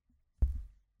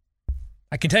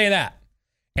 I can tell you that.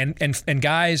 And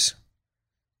guys,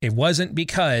 it wasn't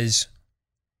because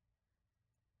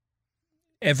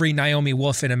every Naomi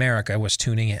Wolf in America was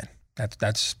tuning in.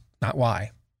 That's not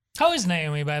why. How is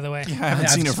Naomi, by the way? Yeah, I haven't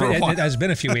seen her for a while. It's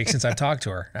been a few weeks since I've talked to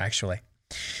her, actually.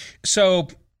 So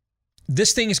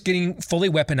this thing is getting fully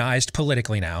weaponized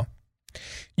politically now.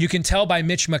 You can tell by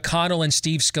Mitch McConnell and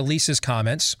Steve Scalise's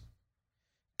comments.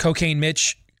 Cocaine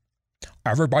Mitch,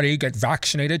 everybody get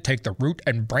vaccinated, take the root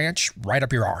and branch right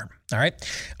up your arm. All right.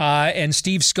 And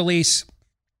Steve Scalise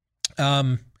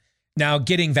now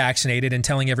getting vaccinated and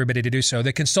telling everybody to do so.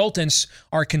 The consultants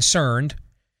are concerned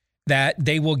that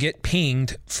they will get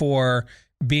pinged for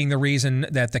being the reason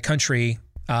that the country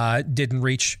didn't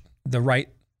reach the right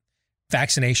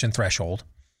vaccination threshold.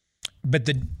 But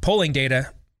the polling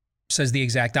data says the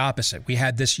exact opposite. We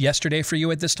had this yesterday for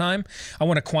you at this time. I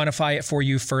want to quantify it for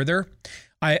you further.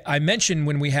 I mentioned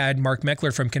when we had Mark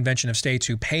Meckler from Convention of States,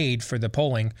 who paid for the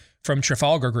polling from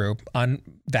Trafalgar Group on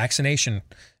vaccination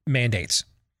mandates,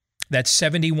 that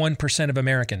 71% of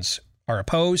Americans are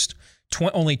opposed.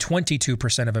 Only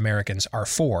 22% of Americans are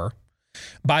for.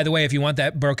 By the way, if you want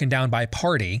that broken down by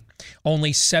party,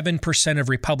 only 7% of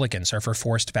Republicans are for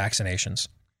forced vaccinations.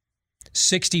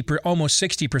 Almost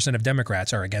 60% of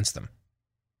Democrats are against them.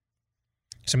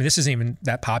 So, I mean, this isn't even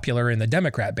that popular in the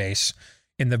Democrat base.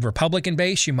 In the Republican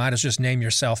base, you might as well just name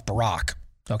yourself Barack.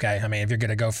 Okay, I mean, if you're going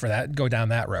to go for that, go down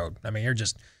that road. I mean, they're going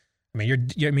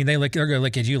to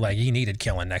look at you like he needed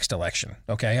killing next election.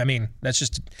 Okay, I mean, that's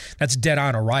dead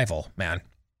on arrival, man.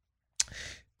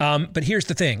 But here's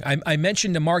the thing. I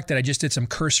mentioned to Mark that I just did some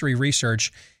cursory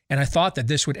research, and I thought that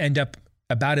this would end up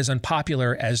about as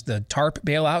unpopular as the TARP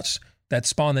bailouts that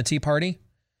spawned the Tea Party.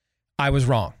 I was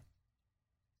wrong.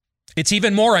 It's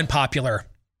even more unpopular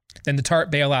than the TARP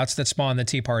bailouts that spawned the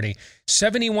Tea Party.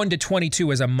 71 to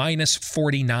 22 is a minus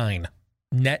 49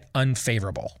 net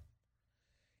unfavorable.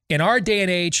 In our day and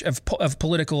age of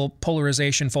political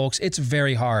polarization, folks, it's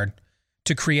very hard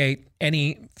to create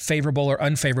any favorable or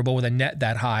unfavorable with a net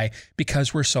that high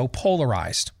because we're so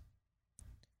polarized.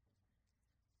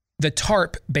 The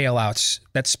TARP bailouts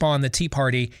that spawned the Tea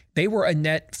Party, they were a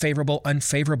net favorable,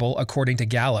 unfavorable, according to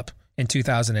Gallup in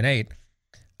 2008,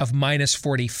 of minus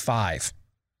 45.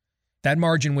 That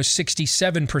margin was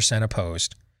 67%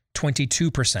 opposed,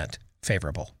 22%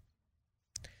 favorable.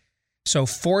 So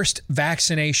forced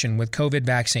vaccination with COVID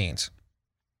vaccines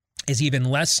is even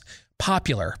less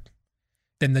popular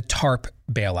than the TARP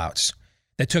bailouts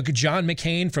that took John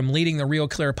McCain from leading the Real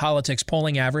Clear Politics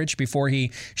polling average before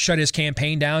he shut his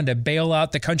campaign down to bail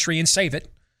out the country and save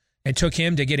it, and took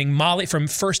him to getting from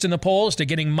first in the polls to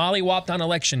getting mollywopped on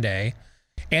Election Day,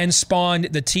 and spawned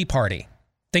the Tea Party.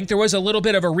 Think there was a little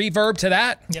bit of a reverb to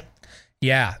that? Yep.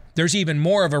 Yeah, there's even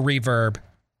more of a reverb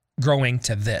growing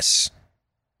to this.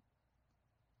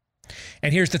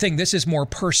 And here's the thing, this is more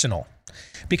personal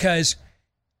because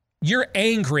you're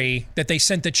angry that they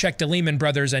sent the check to Lehman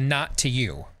Brothers and not to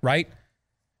you, right?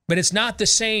 But it's not the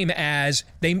same as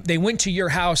they went to your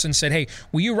house and said, hey,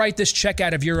 will you write this check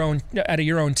out of your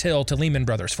own till to Lehman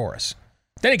Brothers for us?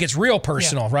 Then it gets real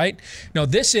personal, right? No,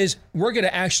 this is, we're going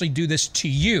to actually do this to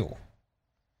you.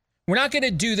 We're not going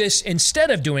to do this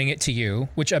instead of doing it to you,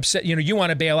 which upset, you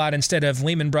want to bail out instead of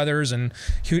Lehman Brothers and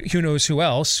who knows who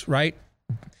else, right?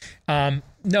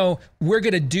 No, we're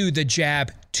going to do the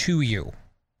jab to you.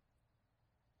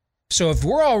 So if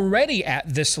we're already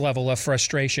at this level of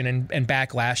frustration and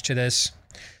backlash to this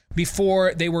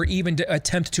before they were even to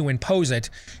attempt to impose it,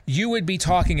 you would be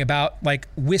talking about like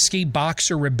whiskey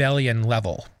boxer rebellion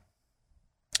level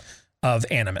of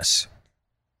animus.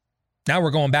 Now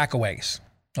we're going back a ways,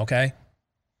 okay?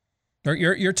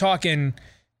 You're talking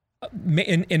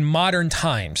in modern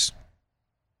times,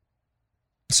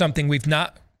 something we've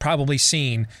not probably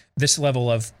seen this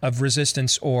level of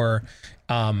resistance or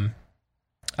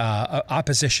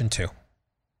opposition to.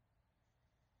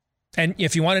 And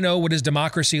if you want to know what does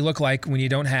democracy look like when you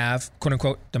don't have, quote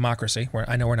unquote, democracy, where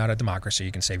I know we're not a democracy,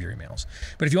 you can save your emails.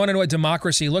 But if you want to know what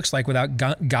democracy looks like without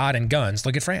God and guns,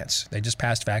 look at France. They just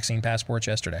passed vaccine passports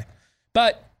yesterday.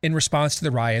 But in response to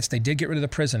the riots, they did get rid of the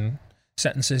prison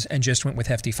sentences and just went with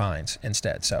hefty fines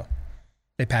instead. So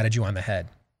they patted you on the head.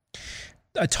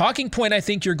 A talking point I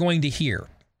think you're going to hear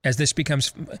as this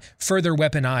becomes further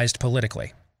weaponized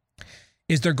politically,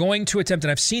 is they're going to attempt,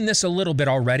 and I've seen this a little bit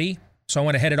already, so I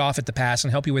want to head it off at the pass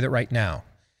and help you with it right now.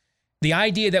 The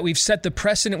idea that we've set the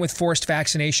precedent with forced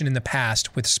vaccination in the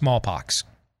past with smallpox.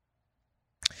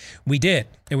 We did.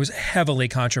 It was heavily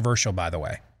controversial, by the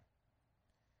way.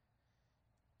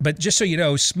 But just so you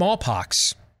know,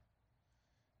 smallpox,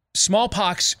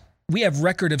 we have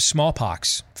record of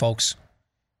smallpox, folks,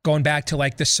 going back to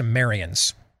like the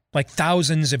Sumerians, like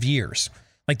thousands of years,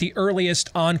 like the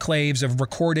earliest enclaves of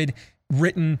recorded,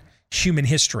 written human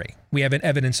history. We have an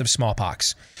evidence of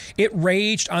smallpox. It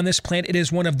raged on this planet. It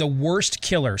is one of the worst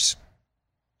killers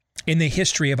in the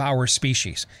history of our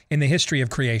species, in the history of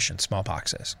creation,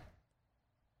 smallpox is.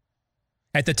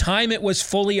 At the time it was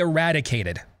fully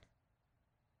eradicated,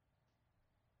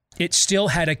 it still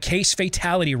had a case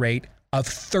fatality rate of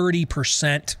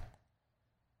 30%.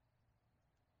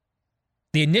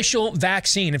 The initial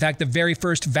vaccine, in fact, the very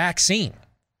first vaccine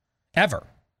ever,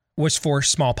 was for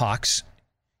smallpox,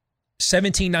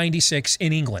 1796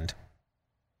 in England.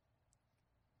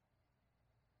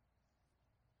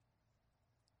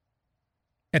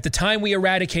 At the time we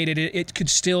eradicated it, it could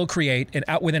still create,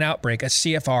 with an outbreak, a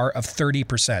CFR of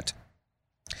 30%.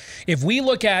 If we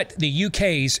look at the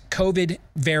UK's COVID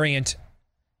variant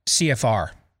CFR,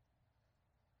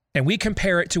 and we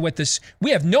compare it to what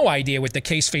we have no idea what the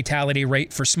case fatality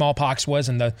rate for smallpox was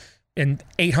in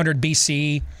 800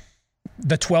 BC,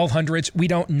 the 1200s. We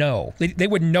don't know. They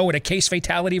wouldn't know what a case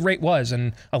fatality rate was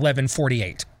in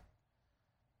 1148.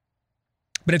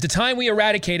 But at the time we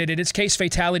eradicated it, its case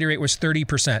fatality rate was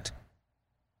 30%.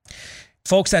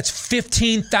 Folks, that's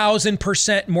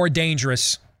 15,000% more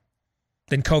dangerous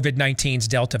than COVID-19's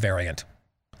Delta variant.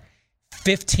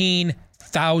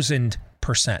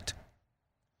 15,000%.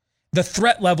 The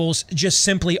threat levels just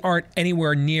simply aren't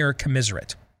anywhere near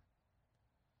commiserate.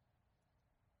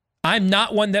 I'm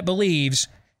not one that believes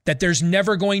that there's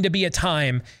never going to be a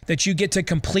time that you get to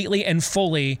completely and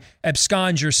fully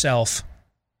abscond yourself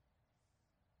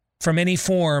from any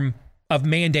form of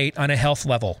mandate on a health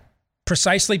level,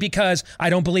 precisely because I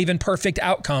don't believe in perfect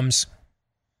outcomes.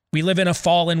 We live in a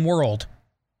fallen world.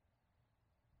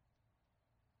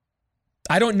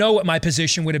 I don't know what my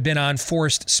position would have been on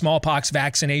forced smallpox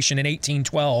vaccination in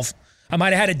 1812. I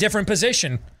might have had a different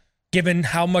position, given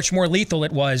how much more lethal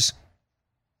it was.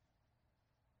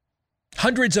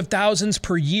 Hundreds of thousands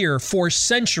per year for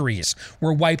centuries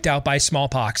were wiped out by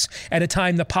smallpox at a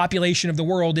time the population of the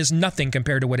world is nothing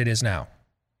compared to what it is now.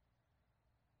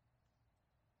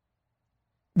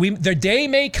 The day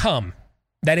may come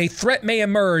that a threat may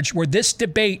emerge where this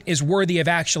debate is worthy of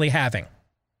actually having,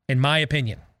 in my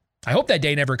opinion. I hope that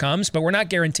day never comes, but we're not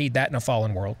guaranteed that in a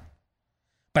fallen world.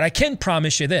 But I can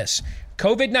promise you this,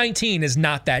 COVID-19 is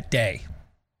not that day.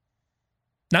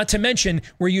 Not to mention,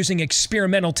 we're using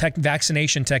experimental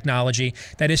vaccination technology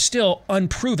that is still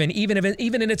unproven, even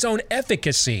in its own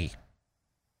efficacy,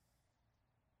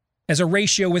 as a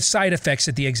ratio with side effects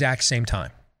at the exact same time.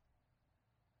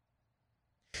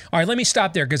 All right, let me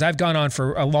stop there because I've gone on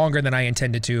for longer than I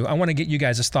intended to. I want to get you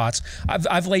guys' thoughts.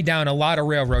 I've laid down a lot of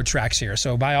railroad tracks here,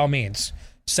 so by all means,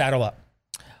 saddle up.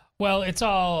 Well, it's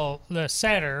all the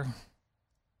sadder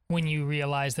when you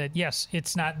realize that, yes,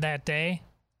 it's not that day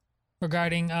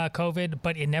regarding COVID,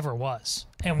 but it never was.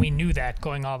 And we knew that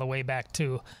going all the way back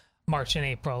to March and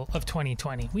April of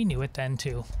 2020. We knew it then,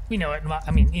 too. We know it,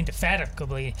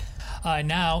 indefatigably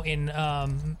now in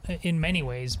many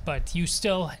ways. But you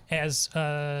still, as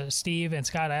Steve and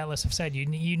Scott Atlas have said, you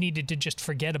needed to just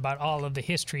forget about all of the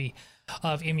history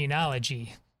of immunology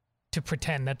to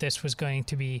pretend that this was going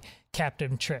to be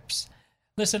Captain Trips.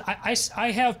 Listen,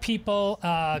 I have people,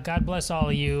 God bless all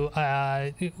of you,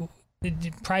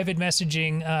 private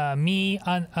messaging me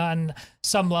on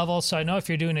some level, so I know if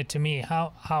you're doing it to me,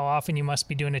 how often you must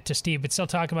be doing it to Steve, but still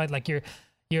talk about like you're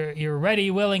ready,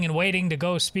 willing, and waiting to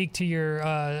go speak to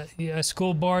your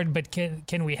school board, but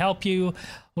can we help you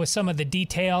with some of the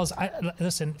details?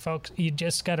 Listen, folks, you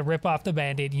just got to rip off the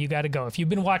Band-Aid. You got to go. If you've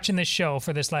been watching this show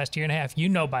for this last year and a half, you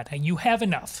know by now. You have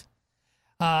enough.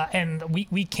 And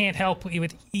we can't help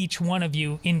with each one of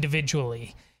you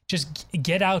individually. Just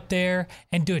get out there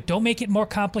and do it. Don't make it more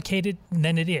complicated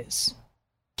than it is.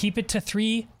 Keep it to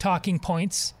 3 talking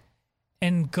points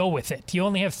and go with it. You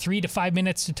only have 3 to 5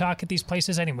 minutes to talk at these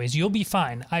places anyways. You'll be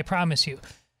fine, I promise you.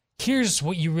 Here's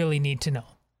what you really need to know.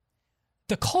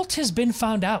 The cult has been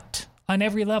found out on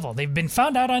every level. They've been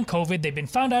found out on COVID. They've been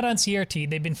found out on CRT.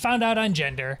 They've been found out on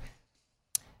gender.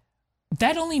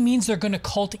 That only means they're going to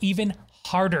cult even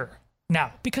harder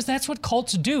now, because that's what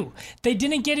cults do. They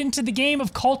didn't get into the game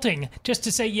of culting just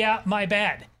to say, yeah, my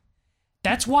bad.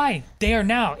 That's why they are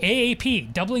now,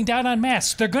 AAP, doubling down on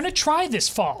masks. They're going to try this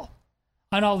fall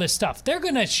on all this stuff. They're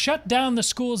going to shut down the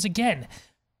schools again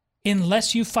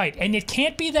unless you fight. And it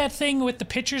can't be that thing with the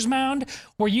pitcher's mound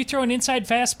where you throw an inside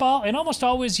fastball and almost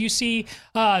always you see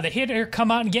the hitter come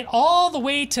out and get all the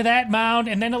way to that mound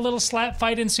and then a little slap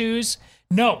fight ensues.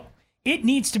 No, it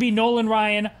needs to be Nolan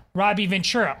Ryan, Robbie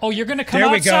Ventura. Oh, you're going to come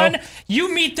out, son?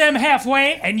 You meet them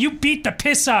halfway and you beat the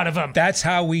piss out of them. That's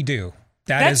how we do.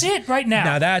 That's it right now.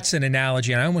 Now, that's an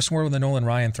analogy. And I almost wore with a Nolan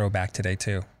Ryan throwback today,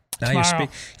 too. Now you're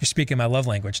speaking my love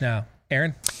language now.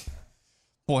 Aaron?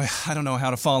 Boy, I don't know how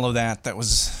to follow that. That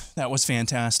was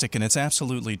fantastic, and it's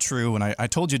absolutely true. And I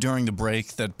told you during the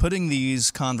break that putting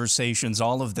these conversations,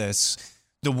 all of this,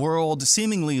 the world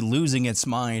seemingly losing its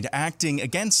mind, acting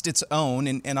against its own,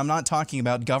 and I'm not talking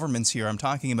about governments here. I'm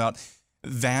talking about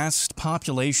vast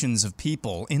populations of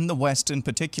people in the West in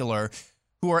particular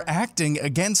who are acting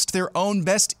against their own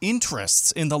best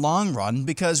interests in the long run,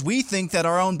 because we think that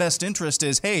our own best interest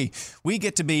is, hey, we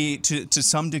get to be, to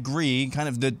some degree, kind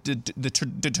of the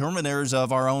determiners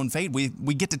of our own fate. We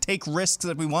get to take risks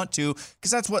that we want to,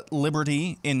 because that's what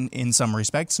liberty, in some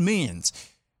respects, means.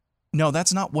 No,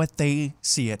 that's not what they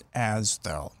see it as,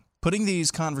 though. Putting these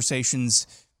conversations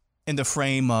in the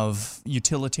frame of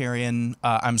utopian,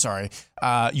 I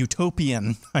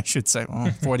should say,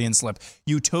 Freudian slip,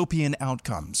 utopian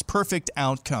outcomes, perfect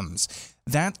outcomes,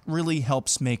 that really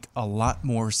helps make a lot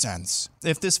more sense.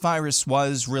 If this virus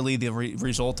was really the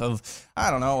result of,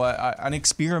 an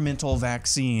experimental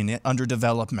vaccine under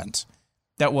development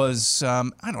that was,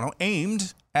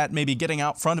 aimed at maybe getting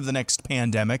out front of the next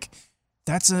pandemic,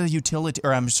 that's a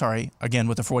again,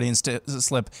 with the Freudian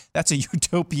slip, that's a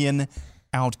utopian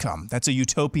outcome. That's a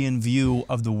utopian view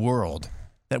of the world,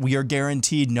 that we are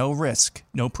guaranteed no risk,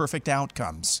 no perfect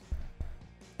outcomes.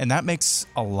 And that makes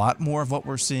a lot more of what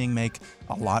we're seeing make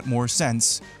a lot more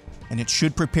sense, and it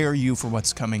should prepare you for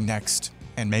what's coming next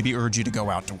and maybe urge you to go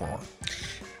out to war.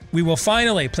 We will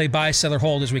finally play Buy, Sell, or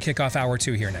Hold as we kick off Hour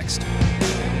 2 here next.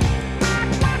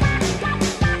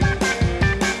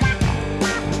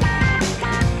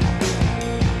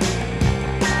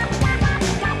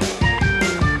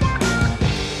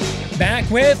 Back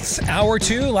with Hour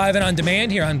 2, live and on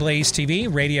demand here on Blaze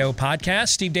TV, radio podcast.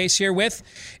 Steve Deace here with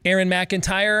Aaron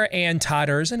McIntyre and Todd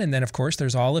Erzin. And then, of course,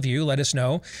 there's all of you. Let us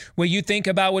know what you think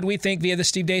about what we think via the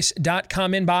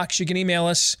stevedeace.com inbox. You can email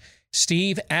us,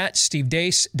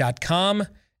 steve@stevedeace.com.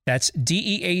 That's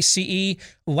DEACE.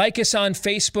 Like us on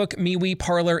Facebook, MeWe,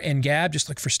 Parler, and Gab. Just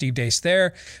look for Steve Deace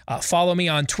there. Follow me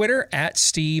on Twitter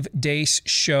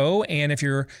 @SteveDeaceShow. And if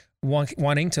you're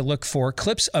wanting to look for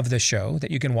clips of the show that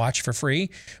you can watch for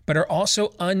free, but are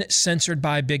also uncensored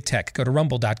by big tech, go to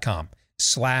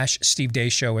rumble.com/Steve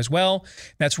Deace Show as well.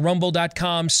 That's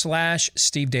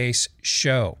rumble.com/Steve Deace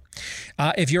Show.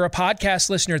 If you're a podcast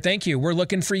listener, thank you. We're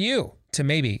looking for you to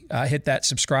maybe hit that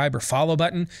subscribe or follow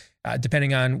button.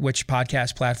 Depending on which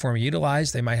podcast platform you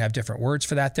utilize, they might have different words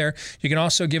for that there. You can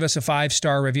also give us a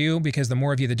 5-star review, because the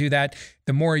more of you that do that,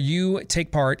 the more you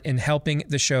take part in helping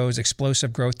the show's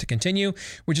explosive growth to continue,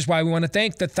 which is why we want to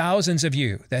thank the thousands of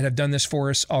you that have done this for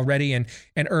us already, and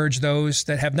urge those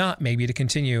that have not maybe to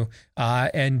continue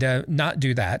and not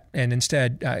do that, and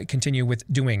instead continue with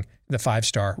doing the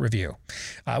 5-star review.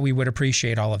 We would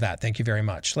appreciate all of that. Thank you very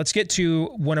much. Let's get to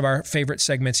one of our favorite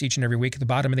segments each and every week at the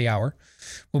bottom of the hour.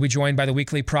 We'll be joined by the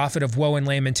weekly prophet of woe and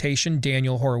lamentation,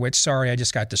 Daniel Horowitz. Sorry, I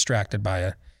just got distracted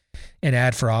by an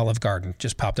ad for Olive Garden.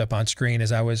 Just popped up on screen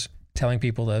as I was telling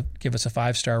people to give us a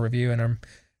 5-star review, and I'm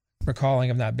recalling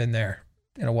I've not been there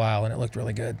in a while, and it looked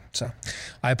really good. So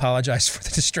I apologize for the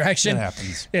distraction.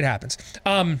 It happens.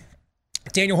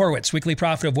 Daniel Horowitz, weekly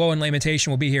prophet of woe and lamentation,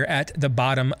 will be here at the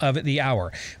bottom of the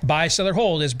hour. Buy, Sell, or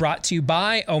Hold is brought to you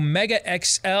by Omega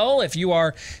XL. If you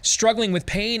are struggling with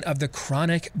pain of the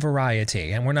chronic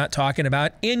variety, and we're not talking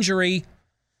about injury,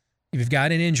 if you've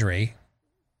got an injury,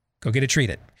 go get it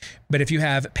treated. But if you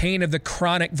have pain of the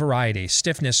chronic variety,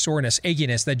 stiffness, soreness,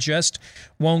 achiness that just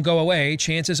won't go away,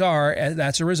 chances are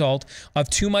that's a result of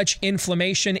too much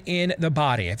inflammation in the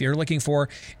body. If you're looking for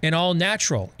an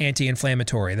all-natural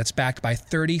anti-inflammatory that's backed by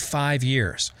 35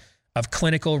 years of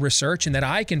clinical research, and that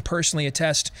I can personally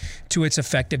attest to its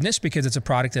effectiveness because it's a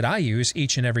product that I use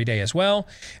each and every day as well,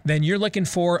 then you're looking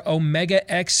for Omega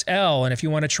XL. And if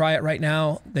you want to try it right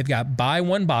now, they've got buy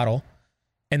one bottle,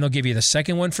 and they'll give you the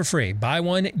second one for free. Buy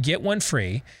one, get one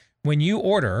free when you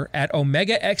order at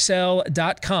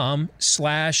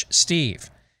omegaxl.com/Steve.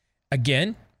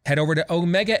 Again, head over to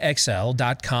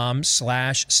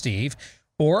omegaxl.com/Steve,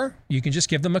 or you can just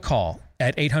give them a call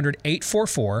at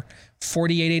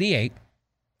 800-844-4888.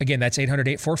 Again, that's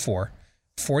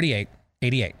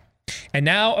 800-844-4888. And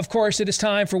now, of course, it is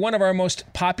time for one of our most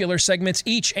popular segments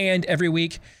each and every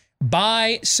week.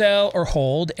 Buy, sell, or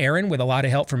hold. Aaron, with a lot of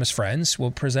help from his friends,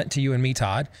 will present to you and me,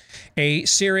 Todd, a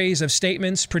series of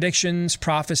statements, predictions,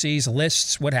 prophecies,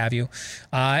 lists, what have you.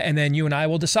 And then you and I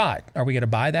will decide. Are we going to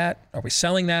buy that? Are we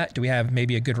selling that? Do we have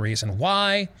maybe a good reason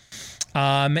why?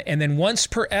 And then once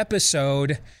per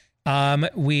episode,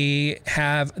 we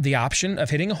have the option of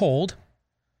hitting a hold.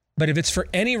 But if it's for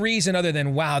any reason other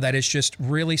than, wow, that is just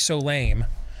really so lame,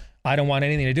 I don't want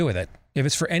anything to do with it. If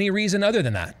it's for any reason other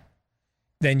than that,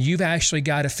 then you've actually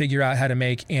got to figure out how to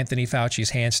make Anthony Fauci's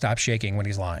hand stop shaking when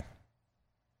he's lying.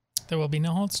 There will be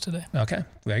no holds today. Okay,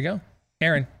 there you go.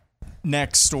 Aaron.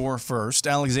 Next or first,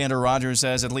 Alexander Rogers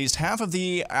says at least half of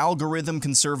the algorithm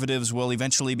conservatives will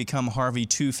eventually become Harvey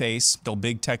Two-Face. They'll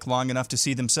big tech long enough to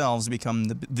see themselves become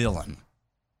the villain.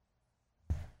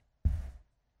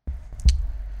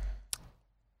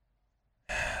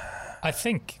 I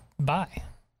think buy.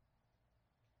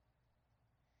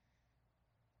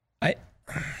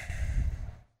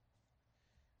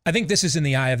 I think this is in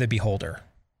the eye of the beholder.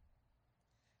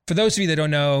 For those of you that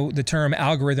don't know the term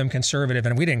algorithm conservative,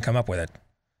 and we didn't come up with it,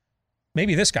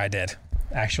 maybe this guy did,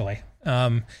 actually.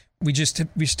 We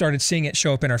started seeing it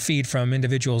show up in our feed from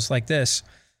individuals like this.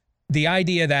 The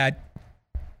idea that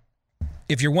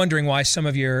if you're wondering why some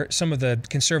of the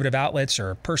conservative outlets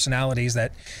or personalities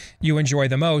that you enjoy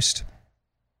the most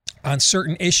on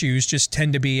certain issues just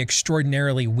tend to be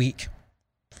extraordinarily weak.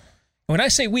 When I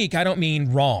say weak, I don't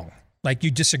mean wrong, like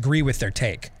you disagree with their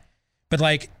take, but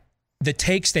like the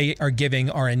takes they are giving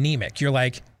are anemic. You're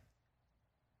like,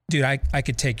 dude, I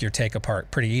could take your take apart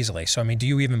pretty easily. So, I mean, do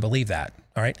you even believe that?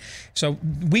 All right. So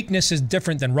weakness is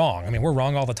different than wrong. I mean, we're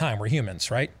wrong all the time. We're humans,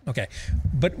 right? Okay.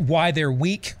 But why they're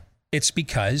weak? It's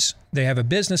because they have a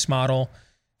business model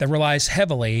that relies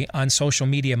heavily on social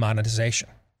media monetization.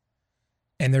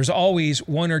 And there's always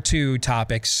one or two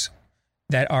topics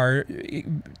that are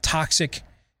toxic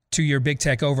to your big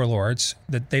tech overlords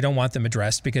that they don't want them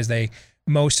addressed because they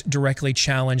most directly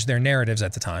challenge their narratives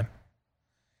at the time.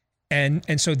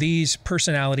 And so these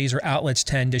personalities or outlets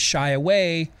tend to shy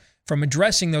away from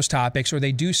addressing those topics, or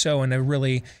they do so in a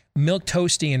really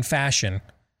milquetoastian fashion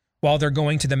while they're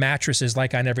going to the mattresses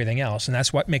like on everything else. And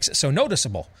that's what makes it so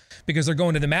noticeable, because they're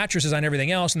going to the mattresses on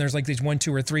everything else, and there's like these 1,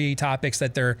 2, or 3 topics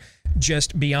that they're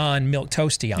just beyond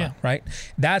milquetoasty on, right?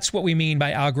 That's what we mean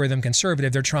by algorithm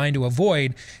conservative. They're trying to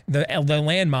avoid the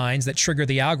landmines that trigger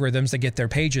the algorithms that get their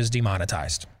pages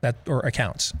demonetized, or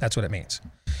accounts. That's what it means.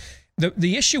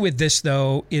 The issue with this,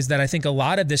 though, is that I think a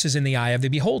lot of this is in the eye of the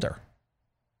beholder.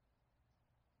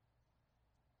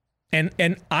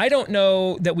 And I don't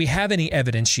know that we have any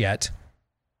evidence yet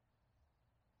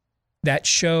that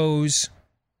shows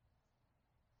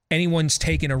anyone's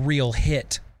taken a real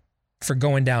hit for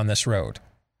going down this road.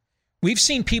 We've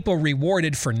seen people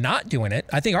rewarded for not doing it.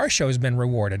 I think our show has been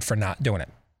rewarded for not doing it,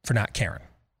 for not caring.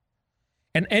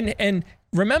 And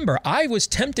remember, I was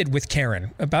tempted with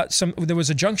Karen there was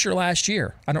a juncture last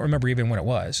year. I don't remember even when it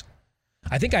was.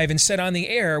 I think I even said on the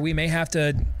air, we may have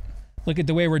to look at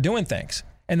the way we're doing things.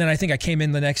 And then I think I came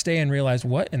in the next day and realized,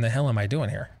 what in the hell am I doing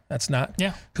here? That's not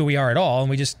who we are at all. And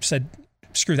we just said,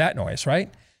 screw that noise, right?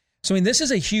 So, I mean, this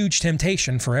is a huge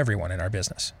temptation for everyone in our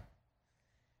business.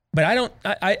 But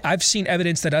I've seen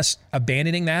evidence that us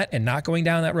abandoning that and not going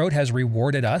down that road has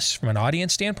rewarded us from an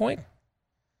audience standpoint.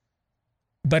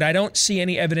 But I don't see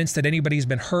any evidence that anybody's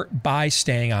been hurt by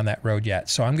staying on that road yet.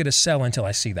 So I'm going to sell until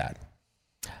I see that.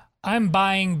 I'm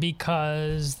buying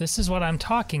because this is what I'm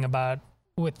talking about.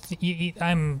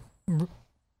 I'm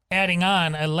adding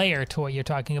on a layer to what you're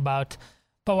talking about.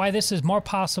 But why this is more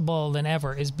possible than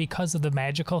ever is because of the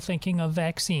magical thinking of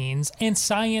vaccines and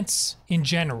science in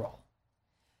general.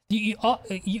 You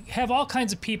have all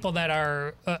kinds of people that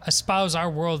are espouse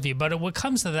our worldview, but when it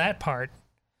comes to that part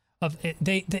of it,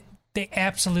 they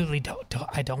absolutely don't.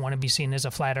 I don't want to be seen as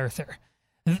a flat earther,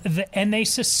 and they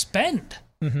suspend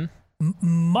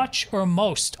much or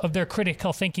most of their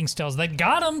critical thinking skills that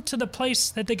got them to the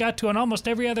place that they got to on almost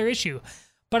every other issue.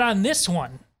 But on this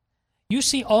one, you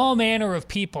see all manner of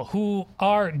people who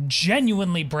are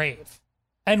genuinely brave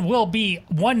and will be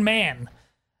one man.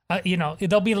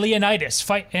 There'll be Leonidas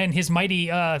and his mighty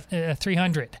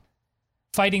 300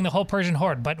 fighting the whole Persian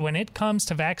horde. But when it comes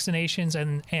to vaccinations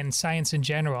and science in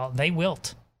general, they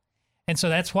wilt. And so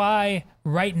that's why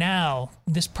right now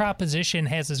this proposition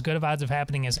has as good of odds of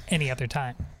happening as any other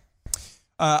time.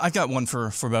 I've got one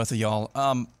for both of y'all.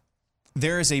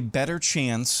 There is a better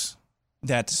chance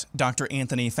that Dr.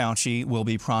 Anthony Fauci will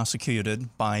be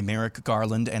prosecuted by Merrick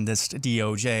Garland and this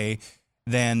DOJ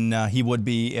than he would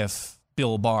be if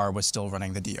Bill Barr was still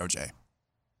running the DOJ.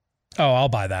 Oh, I'll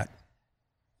buy that.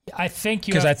 I think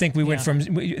because I think we went from.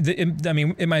 I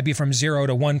mean, it might be from 0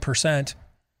 to 1%,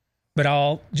 but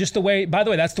by the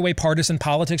way, that's the way partisan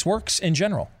politics works in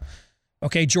general.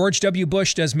 Okay, George W.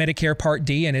 Bush does Medicare Part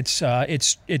D, and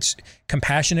it's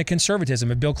compassionate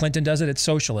conservatism. If Bill Clinton does it, it's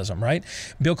socialism, right?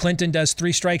 Bill Clinton does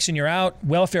 3 strikes and you're out,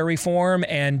 welfare reform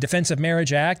and Defense of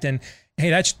Marriage Act, and hey,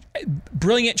 that's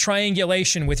brilliant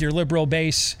triangulation with your liberal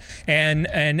base and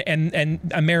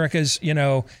America's,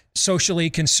 socially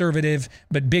conservative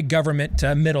but big government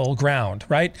middle ground,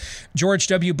 right? George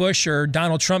W. Bush or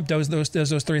Donald Trump does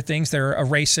those 3 things. They're a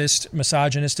racist,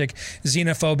 misogynistic,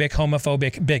 xenophobic,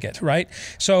 homophobic bigot, right?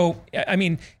 So, I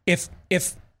mean, if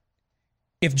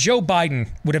Joe Biden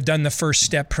would have done the First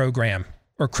Step program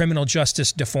or criminal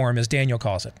justice reform, as Daniel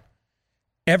calls it,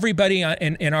 everybody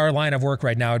in our line of work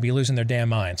right now would be losing their damn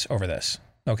minds over this,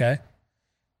 okay?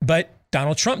 But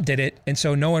Donald Trump did it, and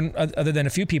so no one other than a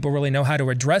few people really know how to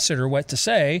address it or what to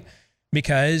say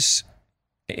because,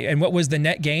 and what was the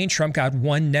net gain? Trump got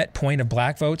 1 net point of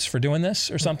black votes for doing this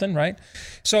or something, right?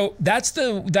 So that's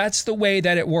the way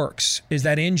that it works, is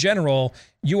that in general,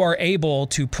 you are able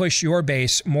to push your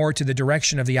base more to the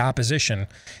direction of the opposition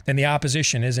than the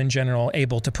opposition is in general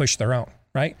able to push their own,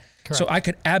 right? Correct. So I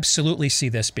could absolutely see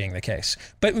this being the case.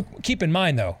 But keep in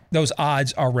mind, though, those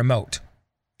odds are remote.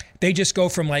 They just go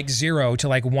from like 0 to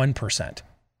like 1%.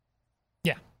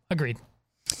 Yeah, agreed.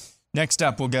 Next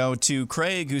up, we'll go to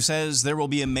Craig, who says there will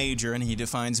be a major, and he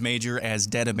defines major as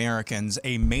dead Americans,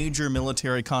 a major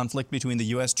military conflict between the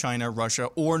U.S., China, Russia,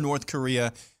 or North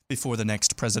Korea before the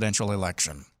next presidential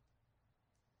election.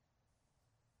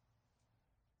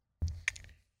 I'm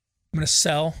going to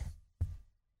sell.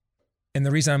 And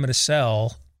the reason I'm going to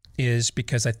sell is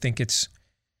because I think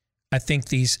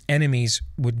these enemies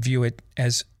would view it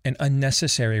as an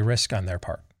unnecessary risk on their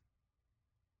part.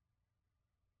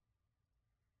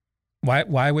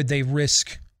 Why would they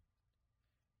risk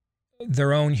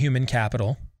their own human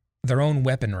capital, their own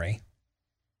weaponry,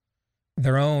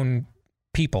 their own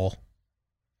people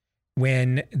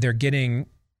when they're getting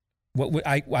what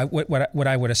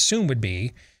I would assume would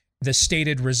be the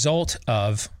stated result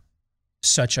of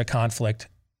such a conflict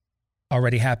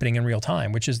already happening in real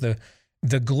time, which is the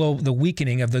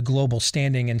weakening of the global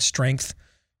standing and strength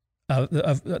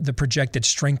of the projected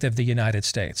strength of the United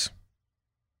States.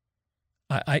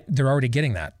 They're already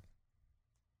getting that,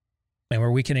 and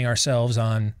we're weakening ourselves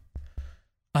on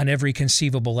every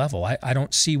conceivable level. I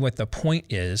don't see what the point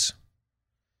is.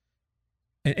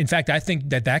 In fact, I think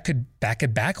that could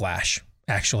backlash.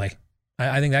 Actually,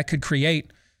 I think that could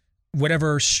create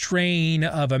whatever strain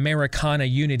of Americana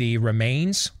unity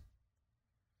remains,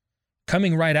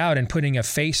 coming right out and putting a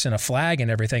face and a flag and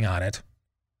everything on it.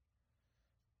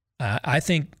 I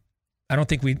don't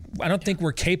think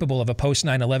we're capable of a post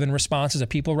 9/11 response as a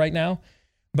people right now.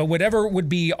 But whatever would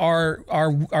be our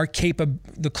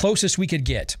the closest we could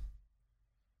get,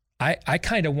 I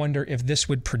kind of wonder if this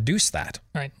would produce that,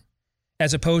 right?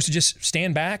 As opposed to just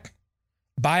stand back,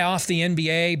 buy off the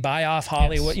NBA, buy off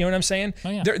Hollywood. Yes. You know what I'm saying?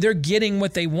 Oh, yeah. They're getting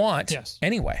what they want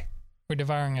anyway. We're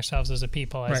devouring ourselves as a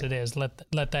people as it is. Let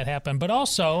that happen. But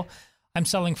also, I'm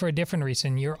selling for a different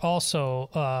reason. You're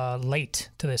also late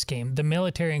to this game. The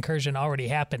military incursion already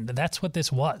happened. That's what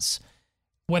this was.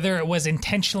 Whether it was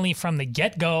intentionally from the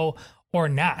get-go or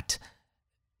not.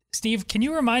 Steve, can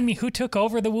you remind me who took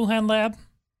over the Wuhan lab?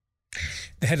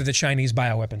 The head of the Chinese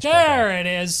bioweapons program. There it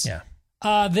is. Yeah.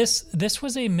 This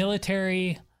was a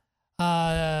military,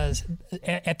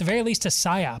 at the very least, a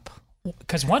PSYOP.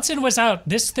 Because once it was out,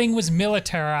 this thing was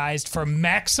militarized for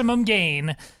maximum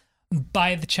gain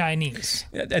by the Chinese.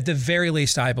 At the very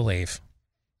least, I believe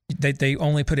they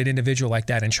only put an individual like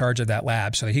that in charge of that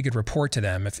lab so that he could report to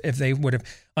them if they would have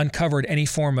uncovered any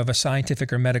form of a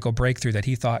scientific or medical breakthrough that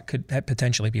he thought could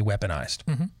potentially be weaponized.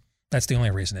 Mm-hmm. That's the only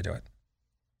reason to do it.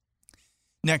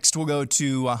 Next, we'll go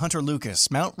to Hunter Lucas,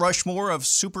 Mount Rushmore of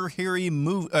superhero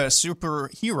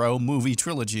movie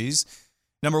trilogies.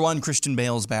 Number 1, Christian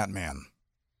Bale's Batman.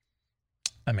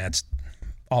 I mean, it's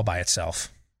all by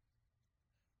itself.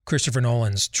 Christopher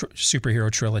Nolan's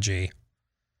superhero trilogy.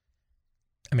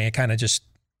 I mean, it kind of just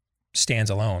stands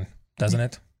alone, doesn't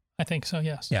it? I think so,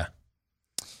 yes. Yeah.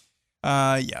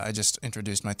 I just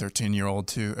introduced my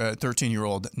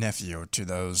 13-year-old nephew to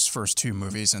those first 2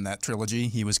 movies in that trilogy.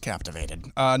 He was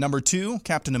captivated. Number 2,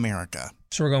 Captain America.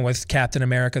 So we're going with Captain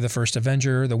America, the First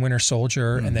Avenger, the Winter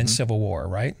Soldier, and then Civil War,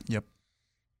 right? Yep.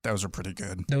 Those are pretty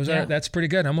good. That's pretty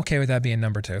good. I'm okay with that being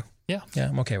number 2. Yeah. Yeah,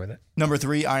 I'm okay with it. Number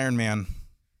 3, Iron Man.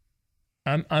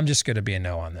 I'm just going to be a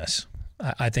no on this.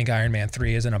 I think Iron Man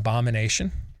 3 is an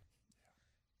abomination.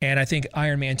 And I think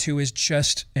Iron Man 2 is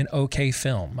just an okay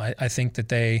film. I think that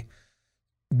they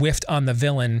whiffed on the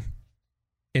villain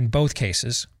in both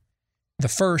cases. The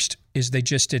first is they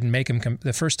just didn't make him,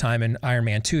 the first time in Iron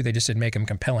Man 2, they just didn't make him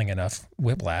compelling enough,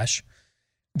 Whiplash.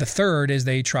 The third is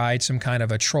they tried some kind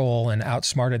of a troll and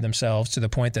outsmarted themselves to the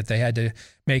point that they had to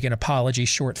make an apology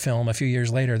short film a few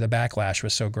years later. The backlash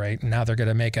was so great. And now they're going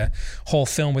to make a whole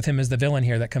film with him as the villain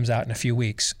here that comes out in a few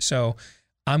weeks. So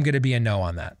I'm going to be a no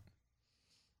on that.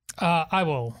 I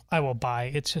will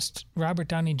buy. It's just Robert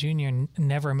Downey Jr.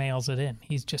 never mails it in.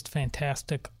 He's just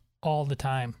fantastic all the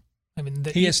time. I mean,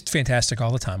 he is fantastic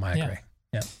all the time. I agree.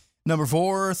 Yeah. Number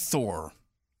 4, Thor.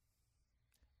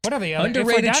 What are the other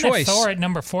underrated if we're down choice? At Thor at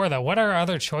number 4, though, what are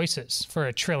other choices for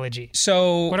a trilogy?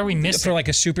 So what are we missing for like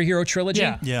a superhero trilogy?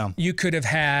 Yeah. You could have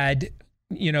had,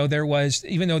 there was,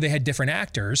 even though they had different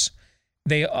actors,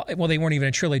 they weren't even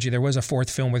a trilogy. There was a 4th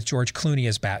film with George Clooney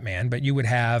as Batman, but you would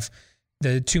have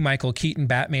the 2 Michael Keaton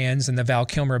Batmans and the Val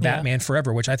Kilmer Batman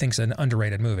Forever, which I think is an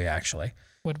underrated movie, actually.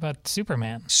 What about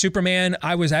Superman? Superman,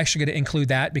 I was actually going to include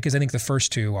that because I think the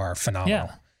first 2 are phenomenal.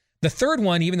 Yeah. The third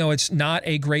one, even though it's not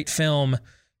a great film,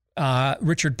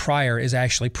 Richard Pryor is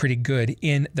actually pretty good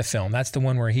in the film. That's the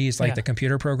one where he's like the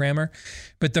computer programmer.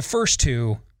 But the first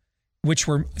 2, which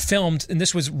were filmed, and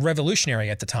this was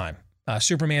revolutionary at the time.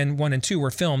 Superman 1 and 2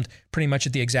 were filmed pretty much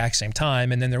at the exact same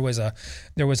time, and then there was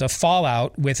a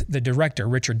fallout with the director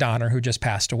Richard Donner, who just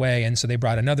passed away, and so they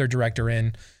brought another director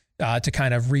in to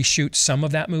kind of reshoot some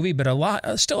of that movie. But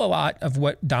still a lot of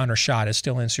what Donner shot is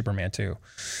still in Superman 2.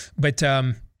 But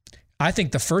I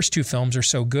think the first 2 films are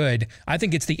so good. I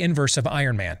think it's the inverse of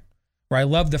Iron Man, where I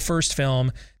love the first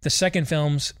film. The second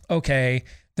film's okay.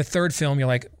 The third film, you're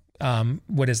like,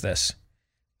 what is this?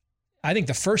 I think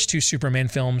the first 2 Superman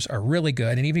films are really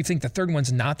good. And even if you think the third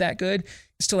one's not that good, it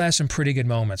still has some pretty good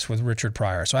moments with Richard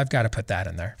Pryor. So I've got to put that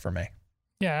in there for me.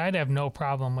 Yeah, I'd have no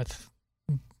problem with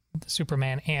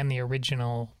Superman and the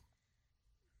original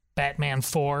Batman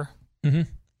 4. Mm-hmm.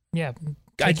 Yeah.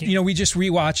 We just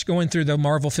rewatched going through the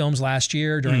Marvel films last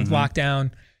year during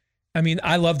lockdown. I mean,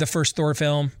 I love the first Thor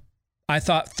film. I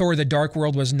thought Thor: The Dark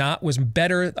World was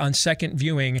better on second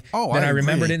viewing than I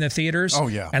remembered it in the theaters. Oh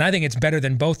yeah, and I think it's better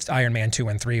than both Iron Man 2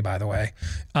 and 3, by the way.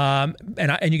 And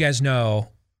you guys know,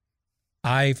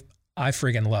 I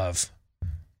friggin' love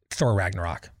Thor: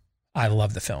 Ragnarok. I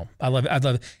love the film. I love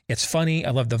it's funny.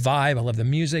 I love the vibe. I love the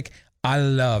music. I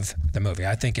love the movie.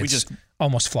 I think it's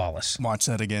almost flawless. Watched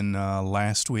that again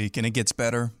last week, and it gets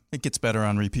better. It gets better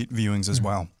on repeat viewings as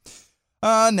well.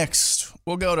 Next,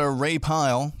 we'll go to Ray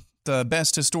Pyle. The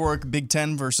best historic Big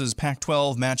Ten versus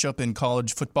Pac-12 matchup in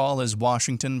college football is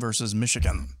Washington versus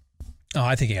Michigan. Oh,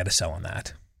 I think you got to sell on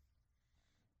that.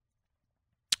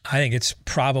 I think it's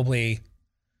probably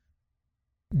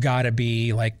got to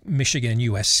be like Michigan and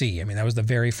USC. I mean, that was the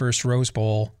very first Rose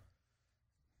Bowl.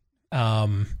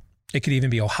 It could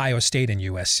even be Ohio State and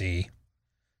USC.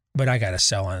 But I got to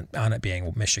sell on it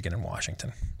being Michigan and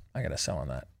Washington. I got to sell on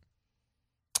that.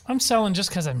 I'm selling just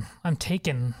because I'm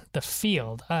taking the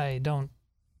field.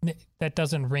 That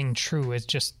doesn't ring true. It's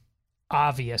just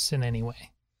obvious in any way.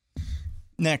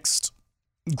 Next,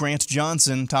 Grant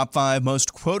Johnson, top 5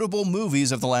 most quotable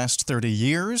movies of the last 30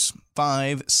 years.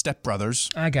 5 Step Brothers.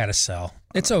 I got to sell.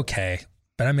 It's okay.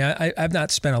 But I mean, I've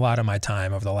not spent a lot of my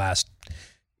time over the last,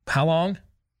 how long?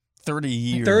 30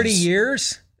 years. 30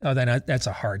 years? Oh, then that's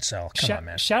a hard sell. Come on,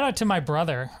 man. Shout out to my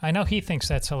brother. I know he thinks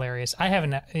that's hilarious. I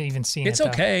haven't even seen it. It's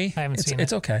okay. I haven't seen it.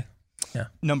 It's okay. Yeah.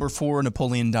 Number 4,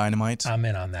 Napoleon Dynamite. I'm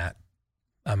in on that.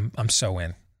 I'm so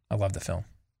in. I love the film.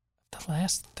 The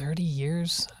last 30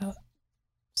 years?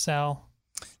 Sell.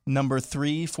 Number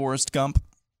 3, Forrest Gump.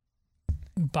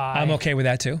 Buy. I'm okay with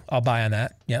that too. I'll buy on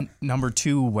that. Yeah. Number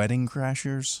 2, Wedding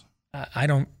Crashers. I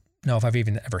don't know if I've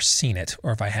even ever seen it,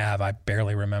 or if I have, I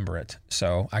barely remember it.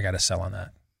 So I got to sell on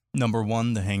that. Number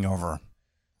 1, The Hangover.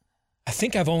 I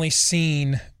think I've only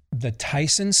seen the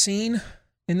Tyson scene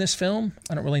in this film.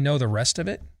 I don't really know the rest of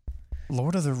it.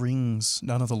 Lord of the Rings.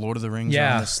 None of the Lord of the Rings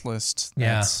are on this list.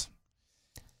 That's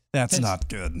not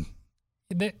good.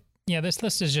 This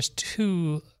list is just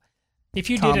too... If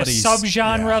you Comedies, did a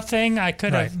subgenre thing, I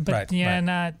could have. Right, But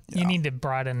right. You need to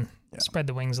broaden, spread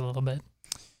the wings a little bit.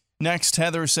 Next,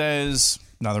 Heather says,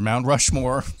 another Mount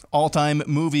Rushmore, all-time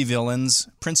movie villains,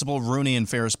 Principal Rooney and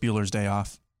Ferris Bueller's Day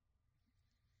Off.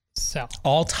 So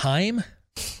all time?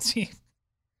 See,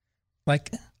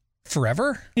 like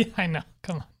forever? Yeah, I know.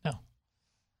 Come on, no.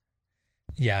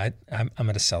 Yeah, I'm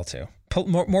going to sell too.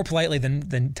 More politely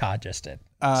than Todd just did.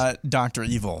 Dr.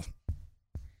 Evil.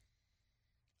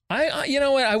 You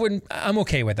know what? I'm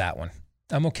okay with that one.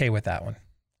 I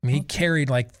mean, he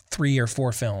carried like 3 or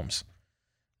 4 films.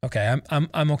 Okay,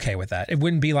 I'm okay with that. It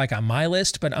wouldn't be like on my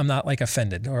list, but I'm not like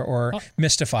offended or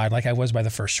mystified like I was by the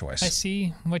first choice. I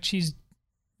see what she's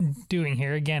doing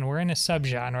here. Again, we're in a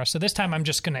subgenre, so this time I'm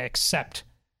just going to accept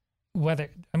whether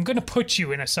I'm going to put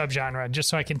you in a subgenre just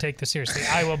so I can take this seriously.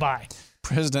 I will buy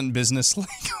President Business League.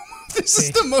 This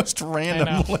is the most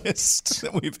random list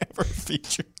that we've ever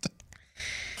featured.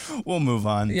 We'll move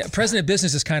on. Yeah, President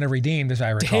Business is kind of redeemed, as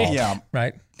I recall. Yeah.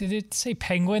 Right? Did it say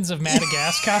Penguins of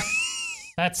Madagascar?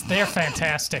 They're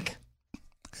fantastic.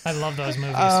 I love those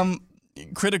movies.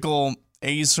 Critical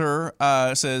Acer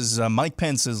says Mike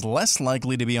Pence is less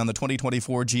likely to be on the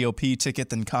 2024 GOP ticket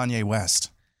than Kanye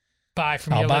West. Buy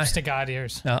from your lips to God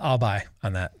ears. I'll buy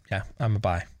on that. Yeah, I'm a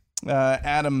buy.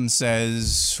 Adam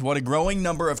says, what a growing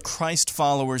number of Christ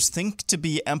followers think to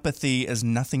be empathy is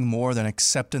nothing more than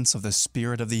acceptance of the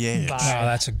spirit of the age. Wow,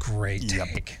 that's a great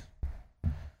take.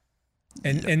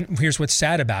 And here's what's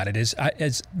sad about it is,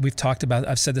 as we've talked about,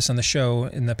 I've said this on the show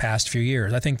in the past few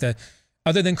years, I think that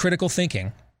other than critical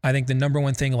thinking, I think the number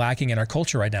one thing lacking in our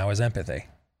culture right now is empathy,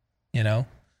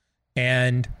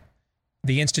 and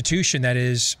the institution that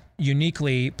is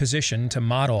uniquely positioned to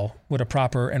model what a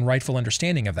proper and rightful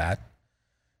understanding of that,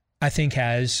 I think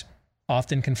has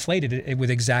often conflated it with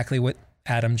exactly what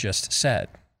Adam just said,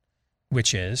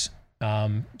 which is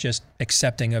just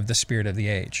accepting of the spirit of the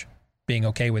age, being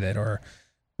okay with it, or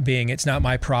being it's not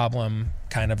my problem,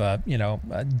 kind of a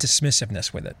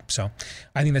dismissiveness with it. So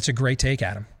I think that's a great take,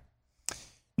 Adam.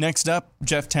 Next up,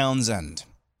 Jeff Townsend.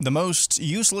 The most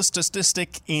useless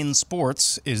statistic in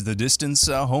sports is the distance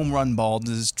a home run ball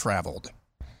has traveled.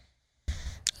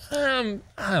 I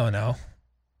don't know.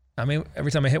 I mean,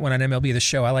 every time I hit one on MLB The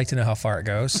Show, I like to know how far it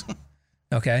goes.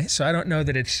 Okay, so I don't know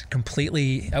that it's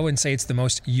completely, I wouldn't say it's the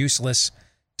most useless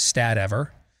stat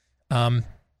ever.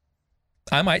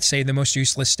 I might say the most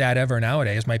useless stat ever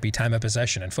nowadays might be time of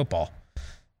possession in football.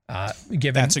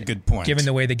 That's a good point. Given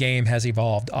the way the game has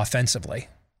evolved offensively.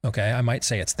 Okay, I might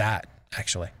say it's that,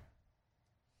 actually.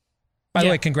 By the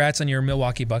way, congrats on your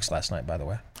Milwaukee Bucks last night, by the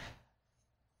way.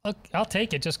 Look, I'll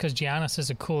take it just because Giannis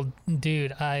is a cool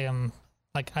dude. I am,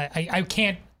 I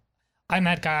can't, I'm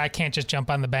that guy. I can't just jump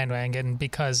on the bandwagon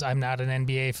because I'm not an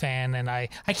NBA fan, and I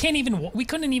can't even, we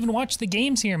couldn't even watch the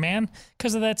games here, man,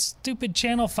 because of that stupid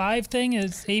Channel 5 thing.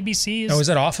 Is ABC is. Oh, is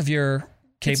that off of your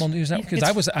cable news network? Because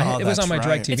it was on my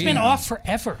DirecTV. It's been off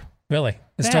forever. Really?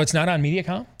 So it's not on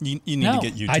Mediacom? You need to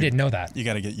get YouTube. I didn't know that. You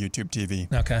got to get YouTube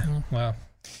TV. Okay. Wow.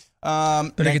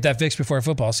 Better get that fixed before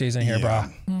football season here, bro.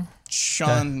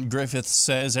 Sean Griffith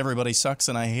says everybody sucks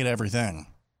and I hate everything.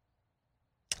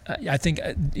 I think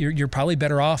you're probably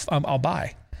better off. I'll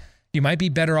buy. You might be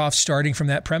better off starting from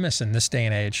that premise in this day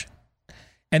and age,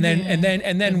 and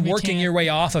then working your way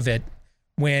off of it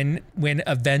when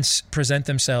events present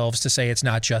themselves to say it's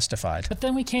not justified. But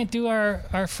then we can't do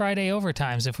our Friday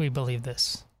overtimes if we believe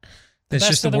this. It's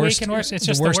just the worst. It's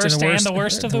just the worst and the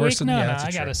worst of the week. No,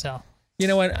 I gotta sell. You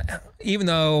know what? Even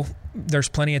though there's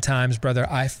plenty of times, brother,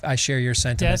 I share your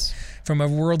sentiment. Yes. From a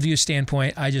worldview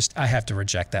standpoint, I have to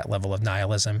reject that level of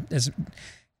nihilism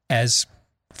as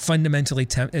fundamentally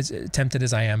tempted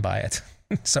as I am by it.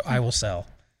 So I will sell,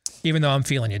 even though I'm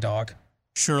feeling you, dog.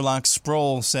 Sherlock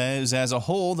Sproul says, as a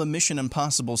whole, the Mission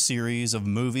Impossible series of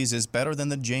movies is better than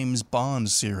the James Bond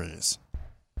series.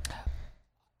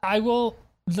 I will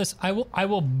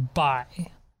buy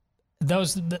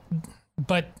those.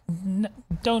 But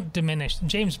don't diminish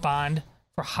James Bond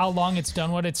for how long it's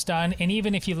done what it's done. And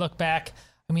even if you look back,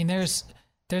 I mean, there's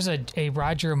a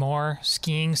Roger Moore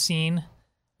skiing scene,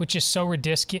 which is so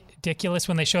ridiculous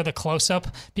when they show the close-up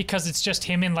because it's just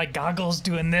him in like goggles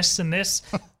doing this and this.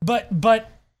 But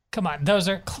come on,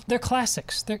 they're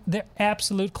classics. They're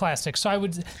absolute classics. So I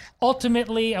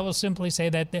will simply say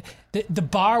that the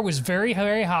bar was very,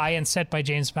 very high and set by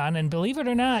James Bond. And believe it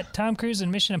or not, Tom Cruise in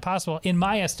Mission Impossible, in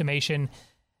my estimation,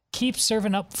 keeps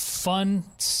serving up fun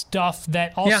stuff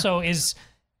that also is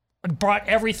brought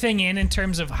everything in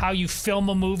terms of how you film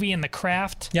a movie and the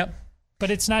craft. Yep. But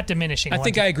it's not diminishing. I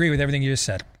think I agree with everything you just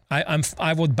said.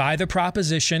 I would buy the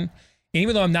proposition.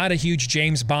 Even though I'm not a huge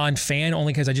James Bond fan,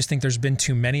 only because I just think there's been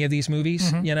too many of these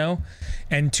movies,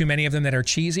 and too many of them that are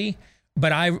cheesy.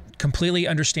 But I completely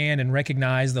understand and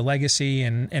recognize the legacy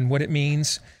and what it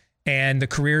means and the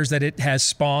careers that it has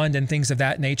spawned and things of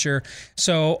that nature.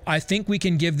 So I think we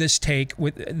can give this take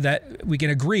that we can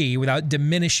agree without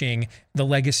diminishing the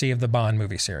legacy of the Bond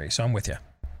movie series. So I'm with you.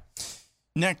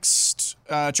 Next,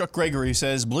 Chuck Gregory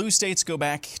says, blue states go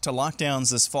back to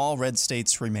lockdowns this fall. Red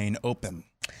states remain open.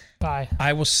 Buy.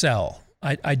 I will sell.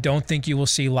 I don't think you will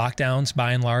see lockdowns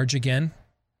by and large again.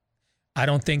 I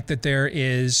don't think that there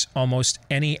is almost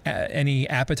any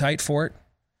appetite for it.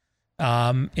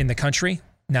 in the country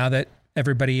now that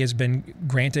everybody has been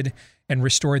granted and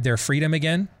restored their freedom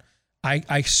again.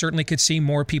 I certainly could see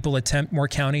more people attempt, more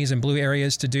counties and blue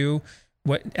areas to do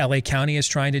what LA County is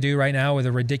trying to do right now with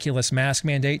a ridiculous mask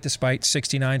mandate, despite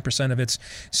 69% of its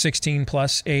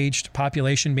 16-plus aged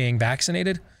population being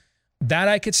vaccinated. That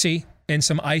I could see in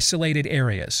some isolated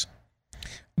areas.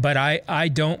 But I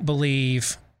don't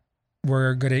believe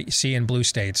we're going to see in blue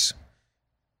states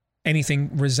anything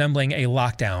resembling a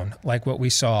lockdown like what we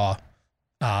saw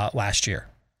last year.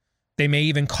 They may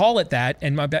even call it that,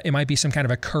 and it might be some kind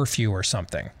of a curfew or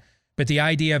something. But the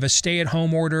idea of a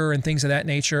stay-at-home order and things of that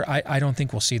nature, I don't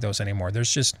think we'll see those anymore.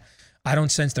 I don't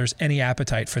sense there's any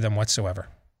appetite for them whatsoever.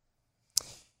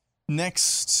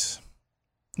 Next.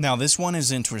 Now, this one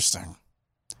is interesting.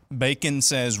 Bacon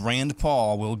says Rand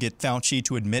Paul will get Fauci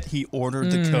to admit he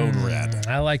ordered the code red.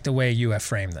 I like the way you have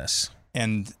framed this.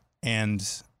 And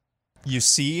you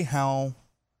see how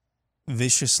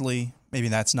viciously, maybe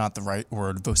that's not the right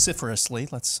word, vociferously,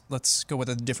 let's go with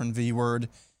a different V word,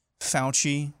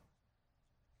 Fauci,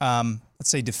 let's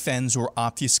say defends or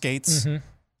obfuscates. Mm-hmm.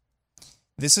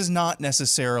 This is not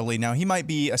necessarily, now he might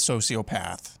be a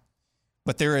sociopath,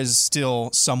 but there is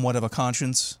still somewhat of a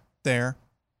conscience there,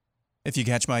 if you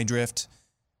catch my drift.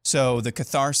 So the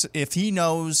catharsis, if he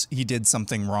knows he did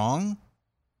something wrong,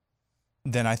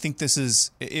 then I think this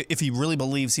is, if he really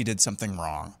believes he did something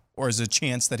wrong, or is a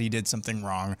chance that he did something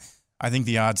wrong, I think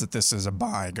the odds that this is a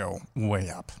buy go way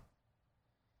up.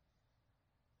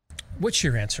 What's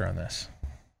your answer on this?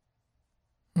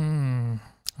 I'm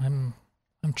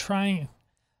trying.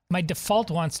 My default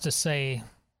wants to say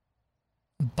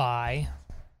buy,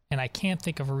 and I can't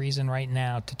think of a reason right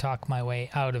now to talk my way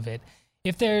out of it.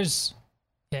 If there's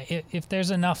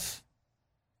enough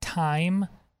time,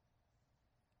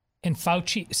 and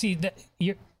Fauci,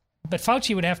 but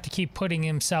Fauci would have to keep putting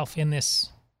himself in this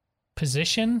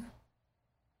position,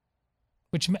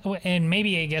 and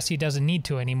maybe I guess he doesn't need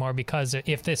to anymore, because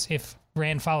if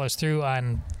Rand follows through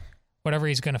on whatever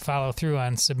he's going to follow through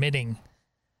on submitting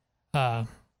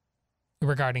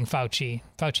regarding Fauci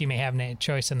may have no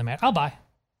choice in the matter. I'll buy.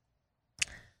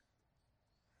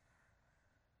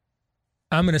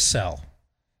 I'm going to sell,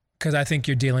 because I think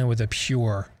you're dealing with a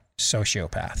pure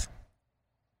sociopath.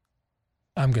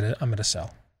 I'm gonna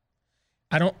sell.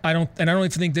 I don't even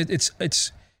think that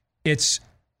it's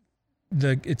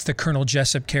the Colonel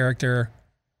Jessup character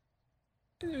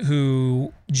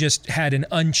who just had an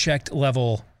unchecked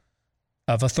level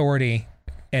of authority,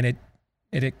 and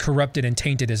it corrupted and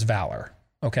tainted his valor.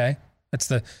 Okay, that's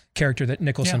the character that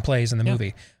Nicholson plays in the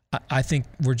movie. I think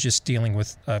we're just dealing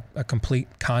with a complete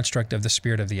construct of the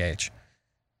spirit of the age.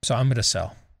 So I'm gonna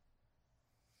sell.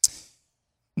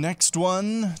 Next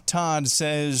one, Todd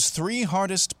says 3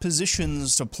 hardest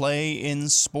positions to play in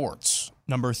sports.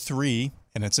 Number 3,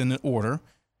 and it's in order,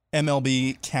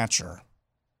 MLB catcher.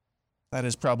 That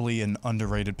is probably an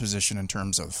underrated position in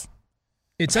terms of.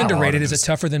 It's underrated. Is it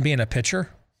tougher than being a pitcher?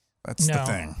 That's the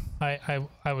thing.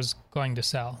 I was going to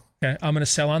sell. Okay, I'm going to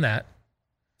sell on that.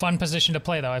 Fun position to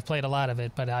play, though. I've played a lot of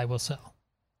it, but I will sell.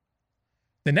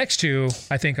 The next 2,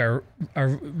 I think, are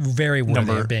very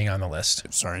worthy of being on the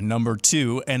list. Sorry, number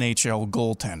 2, NHL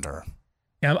goaltender.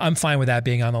 Yeah, I'm fine with that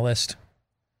being on the list.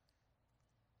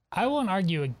 I won't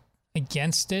argue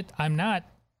against it. I'm not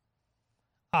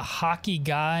a hockey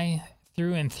guy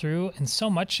through and through, and so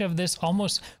much of this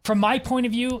almost, from my point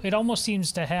of view, it almost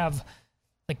seems to have,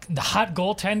 like the hot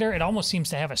goaltender, it almost seems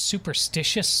to have a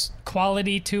superstitious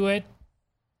quality to it.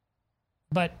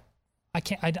 But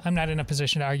I'm not in a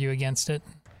position to argue against it.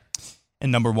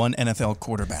 And number 1, NFL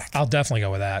quarterback. I'll definitely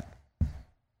go with that.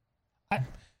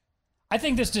 I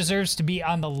think this deserves to be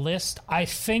on the list. I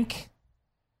think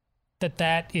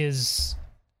that is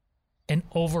an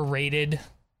overrated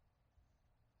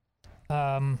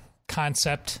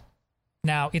concept.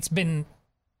 Now, it's been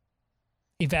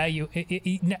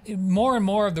more and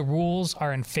more of the rules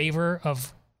are in favor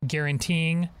of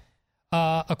guaranteeing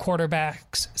a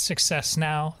quarterback's success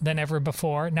now than ever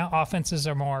before. Now offenses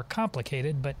are more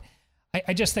complicated, but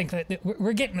I just think that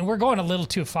we're going a little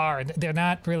too far. They're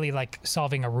not really like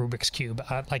solving a Rubik's Cube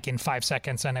like in 5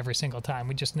 seconds on every single time.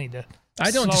 We just need to.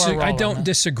 I don't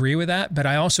disagree with that, but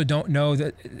I also don't know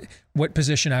that what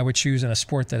position I would choose in a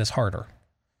sport that is harder.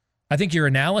 I think your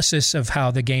analysis of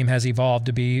how the game has evolved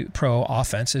to be pro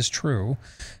offense is true,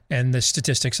 and the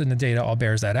statistics and the data all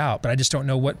bears that out. But I just don't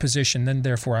know what position then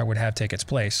therefore I would have take its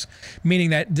place. Meaning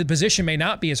that the position may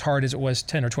not be as hard as it was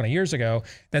 10 or 20 years ago.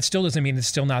 That still doesn't mean it's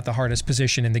still not the hardest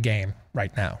position in the game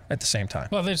right now at the same time.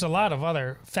 Well, there's a lot of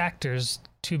other factors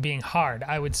to being hard.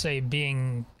 I would say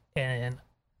being a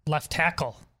left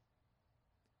tackle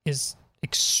is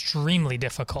extremely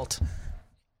difficult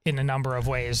in a number of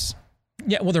ways.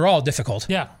 Yeah, well, they're all difficult.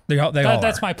 Yeah. They all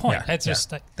That's are. my point. Yeah, It's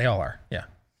just they all are.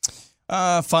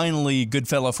 Yeah. Finally,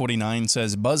 Goodfella49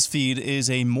 says BuzzFeed is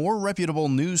a more reputable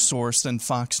news source than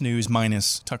Fox News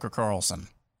minus Tucker Carlson.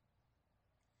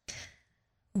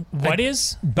 What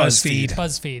is? BuzzFeed.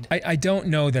 BuzzFeed. I don't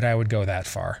know that I would go that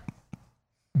far.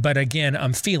 But again,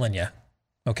 I'm feeling you.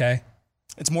 Okay?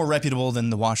 It's more reputable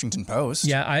than the Washington Post.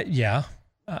 Yeah.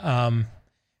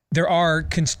 There are,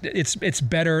 it's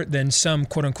better than some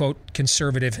quote unquote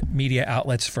conservative media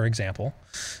outlets, for example.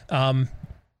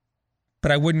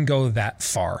 But I wouldn't go that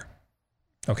far.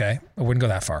 Okay? I wouldn't go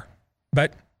that far.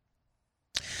 But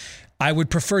I would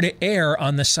prefer to err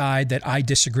on the side that I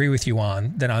disagree with you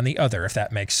on than on the other, if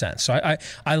that makes sense. So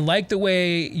I like the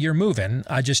way you're moving.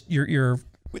 I just, you're a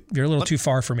little too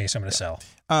far for me, so I'm going to sell.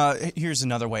 Here's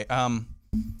another way.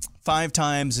 5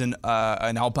 times an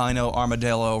albino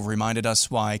armadillo reminded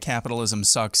us why capitalism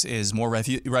sucks is more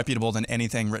reputable than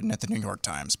anything written at the New York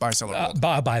Times. Buy, sell, or hold.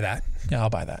 I'll buy that. Yeah, I'll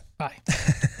buy that. Bye.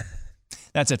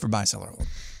 That's it for buy, sell, or hold.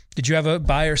 Did you have a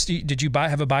buy or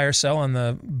have a buy or sell on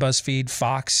the BuzzFeed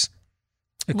Fox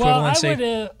equivalency?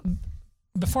 Well, I would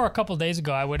before a couple of days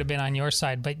ago, I would have been on your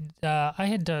side, but I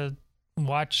had to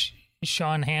watch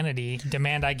Sean Hannity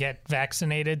demand I get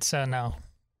vaccinated, so no.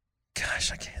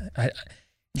 Gosh, I can't.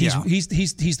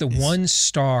 He's the one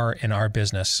star in our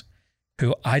business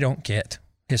who I don't get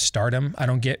his stardom. I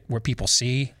don't get where people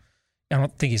see. I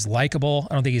don't think he's likable.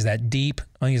 I don't think he's that deep. I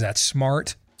don't think he's that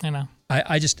smart. I know.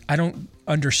 I don't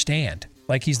understand.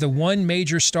 Like, he's the one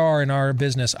major star in our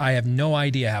business. I have no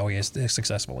idea how he is as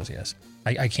successful as he is.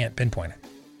 I can't pinpoint it.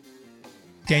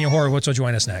 Daniel Horowitz will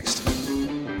join us next.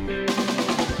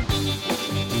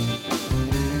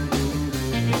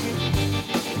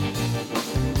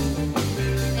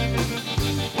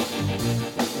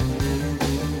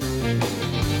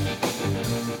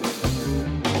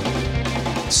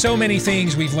 So many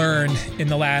things we've learned in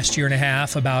the last year and a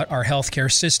half about our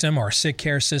healthcare system, our sick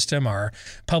care system, our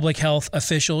public health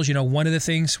officials. You know, one of the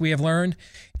things we have learned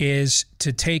is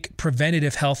to take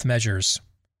preventative health measures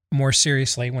more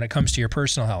seriously when it comes to your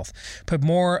personal health. Put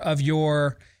more of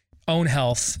your own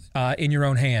health in your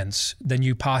own hands than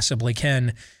you possibly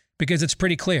can, because it's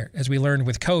pretty clear, as we learned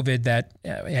with COVID, that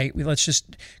hey, let's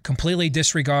just completely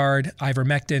disregard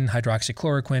ivermectin,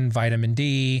 hydroxychloroquine, vitamin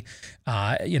D,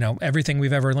 everything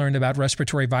we've ever learned about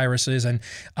respiratory viruses, and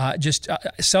just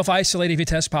self-isolate if you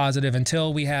test positive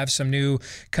until we have some new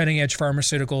cutting-edge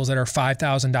pharmaceuticals that are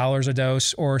 $5,000 a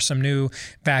dose, or some new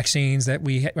vaccines that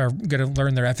we are going to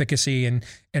learn their efficacy and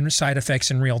side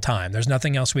effects in real time. There's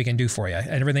nothing else we can do for you.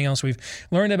 And everything else we've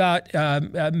learned about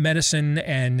medicine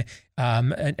and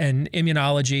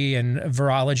immunology and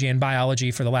virology and biology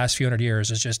for the last few hundred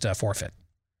years is just a forfeit.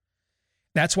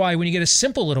 That's why when you get a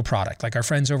simple little product like our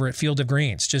friends over at Field of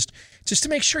Greens, just to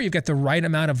make sure you've got the right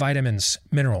amount of vitamins,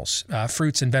 minerals,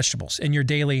 fruits, and vegetables in your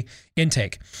daily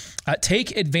intake,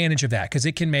 take advantage of that, because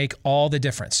it can make all the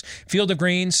difference. Field of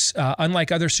Greens,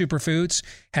 unlike other superfoods,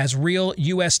 has real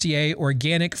USDA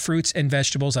organic fruits and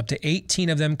vegetables, up to 18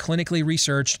 of them clinically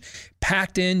researched,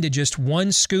 packed into just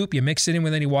one scoop. You mix it in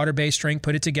with any water-based drink,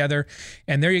 put it together,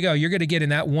 and there you go. You're going to get in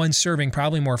that one serving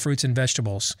probably more fruits and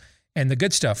vegetables and the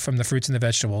good stuff from the fruits and the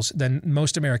vegetables than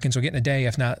most Americans will get in a day,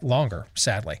 if not longer,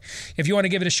 sadly. If you want to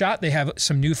give it a shot, they have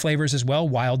some new flavors as well,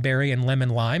 wild berry and lemon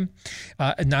lime,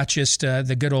 not just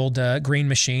the good old green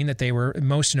machine that they were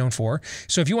most known for.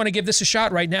 So if you want to give this a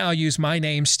shot right now, use my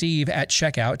name, Steve, at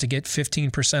checkout to get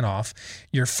 15% off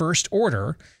your first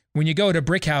order. When you go to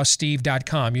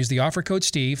BrickHouseSteve.com, use the offer code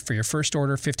Steve for your first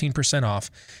order, 15% off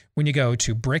when you go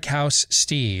to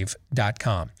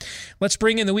BrickHouseSteve.com. Let's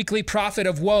bring in the weekly prophet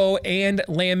of woe and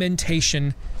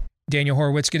lamentation. Daniel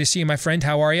Horowitz, good to see you, my friend.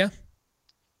 How are you?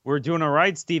 We're doing all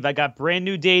right, Steve. I got brand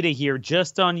new data here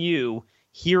just on you.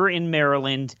 Here in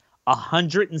Maryland,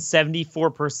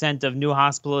 174% of new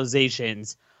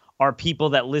hospitalizations are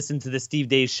people that listen to the Steve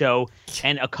Deace Show,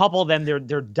 and a couple of them,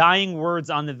 they're dying words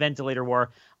on the ventilator were,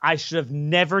 I should have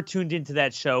never tuned into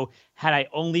that show had I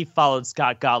only followed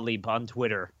Scott Gottlieb on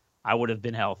Twitter. I would have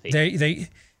been healthy. They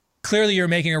clearly, you're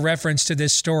making a reference to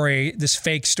this story, this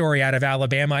fake story out of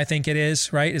Alabama, I think it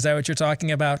is, right? Is that what you're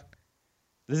talking about?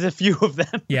 There's a few of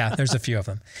them. Yeah, there's a few of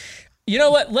them. You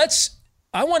know what?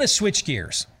 I want to switch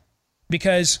gears,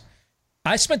 because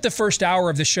I spent the first hour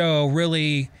of the show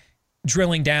really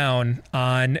drilling down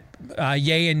on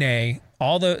yay and nay,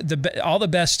 all the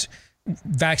best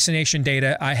vaccination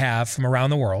data I have from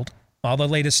around the world, all the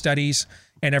latest studies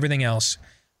and everything else.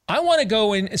 I want to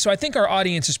go in. So I think our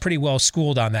audience is pretty well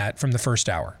schooled on that from the first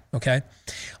hour. Okay.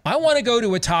 I want to go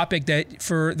to a topic that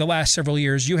for the last several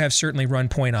years you have certainly run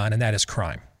point on, and that is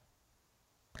crime.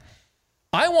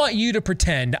 I want you to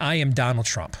pretend I am Donald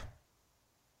Trump.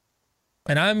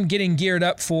 And I'm getting geared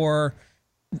up for,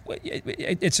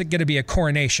 it's going to be a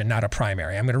coronation, not a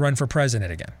primary. I'm going to run for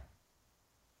president again.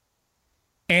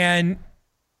 And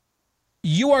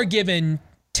you are given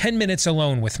 10 minutes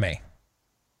alone with me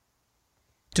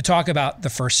to talk about the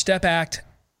First Step Act,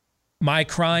 my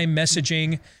crime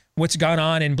messaging, what's gone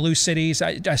on in blue cities.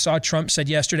 I saw Trump said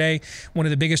yesterday, one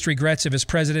of the biggest regrets of his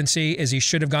presidency is he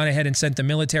should have gone ahead and sent the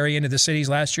military into the cities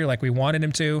last year like we wanted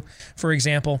him to, for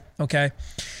example. Okay.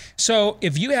 So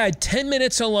if you had 10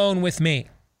 minutes alone with me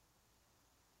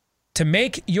to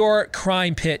make your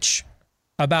crime pitch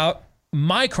about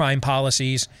my crime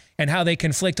policies and how they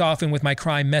conflict often with my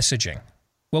crime messaging,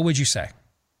 what would you say?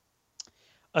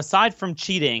 Aside from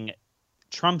cheating,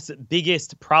 Trump's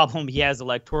biggest problem he has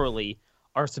electorally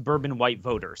are suburban white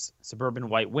voters, suburban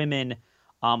white women,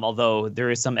 although there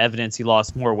is some evidence he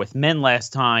lost more with men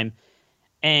last time.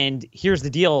 And here's the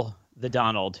deal, the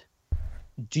Donald.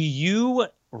 Do you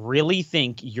really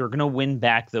think you're going to win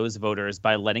back those voters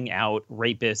by letting out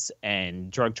rapists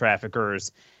and drug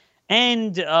traffickers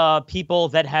and people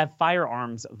that have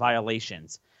firearms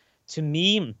violations? To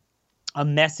me, a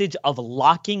message of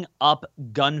locking up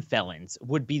gun felons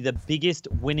would be the biggest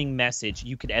winning message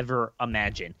you could ever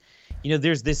imagine. You know,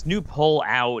 there's this new poll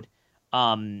out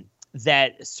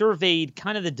that surveyed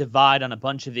kind of the divide on a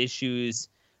bunch of issues,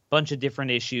 bunch of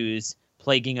different issues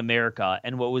plaguing America.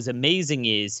 And what was amazing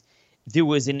is there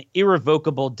was an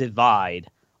irrevocable divide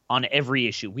on every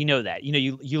issue. We know that. You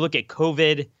know, you look at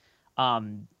COVID,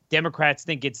 Democrats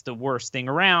think it's the worst thing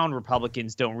around.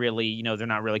 Republicans don't really, you know, they're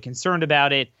not really concerned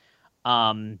about it.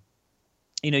 You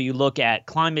know, you look at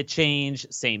climate change,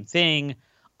 same thing.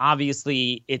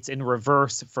 Obviously, it's in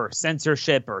reverse for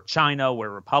censorship or China, where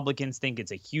Republicans think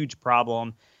it's a huge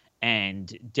problem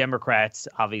and Democrats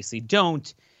obviously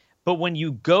don't. But when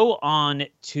you go on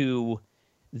to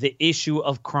the issue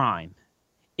of crime,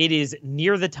 it is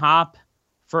near the top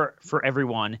for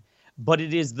everyone, but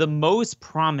it is the most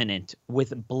prominent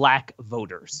with black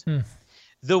voters.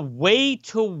 The way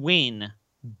to win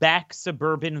back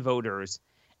suburban voters,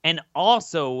 and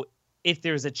also if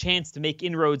there's a chance to make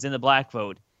inroads in the black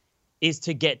vote, is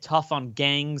to get tough on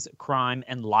gangs, crime,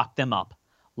 and lock them up,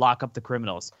 lock up the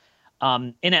criminals.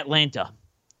 In Atlanta,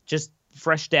 just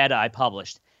fresh data I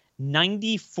published,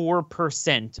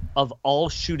 94% of all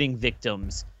shooting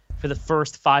victims for the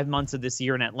first 5 months of this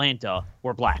year in Atlanta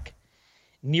were black.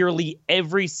 Nearly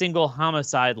every single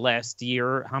homicide last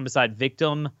year, homicide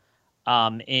victim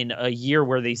in a year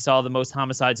where they saw the most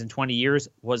homicides in 20 years,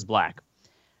 was black.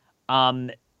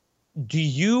 Do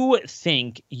you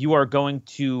think you are going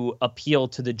to appeal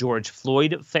to the George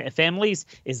Floyd families?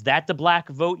 Is that the black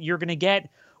vote you're going to get?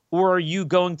 Or are you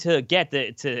going to get,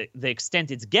 to the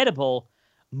extent it's gettable,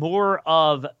 more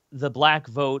of the black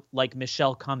vote like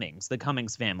Michelle Cummings, the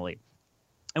Cummings family?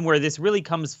 And where this really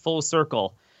comes full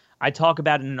circle, I talk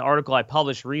about in an article I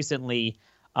published recently,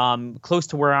 close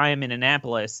to where I am in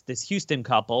Annapolis, this Houston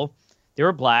couple, they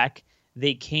were black.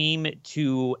 They came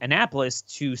to Annapolis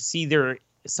to see their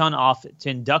son off to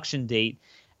induction date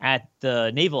at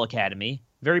the Naval Academy.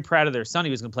 Very proud of their son. He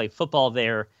was going to play football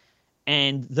there.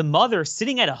 And the mother,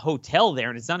 sitting at a hotel there,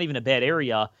 and it's not even a bad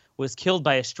area, was killed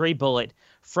by a stray bullet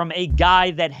from a guy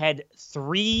that had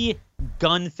 3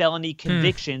 gun felony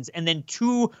convictions and then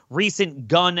 2 recent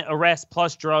gun arrests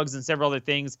plus drugs and several other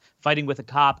things, fighting with a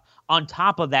cop on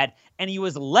top of that. And he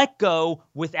was let go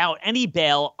without any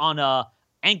bail on a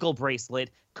ankle bracelet,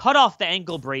 cut off the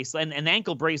ankle bracelet, and an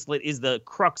ankle bracelet is the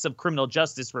crux of criminal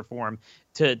justice reform,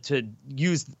 to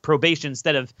use probation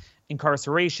instead of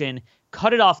incarceration.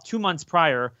 Cut it off 2 months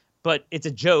prior, but it's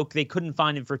a joke. They couldn't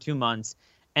find him for 2 months.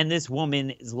 And this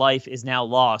woman's life is now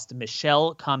lost.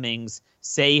 Michelle Cummings,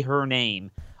 say her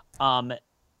name.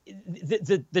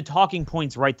 The talking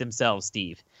points write themselves,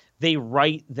 Steve. They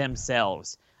write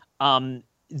themselves.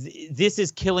 This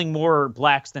is killing more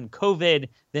blacks than COVID,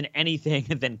 than anything,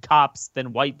 than cops,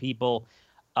 than white people.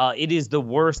 It is the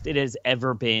worst it has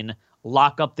ever been.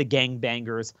 Lock up the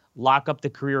gangbangers. Lock up the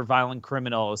career violent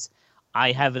criminals.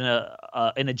 I have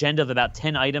an agenda of about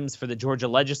 10 items for the Georgia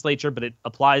legislature, but it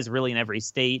applies really in every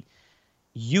state.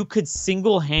 You could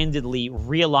single-handedly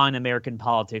realign American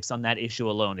politics on that issue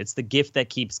alone. It's the gift that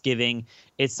keeps giving.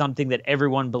 It's something that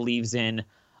everyone believes in.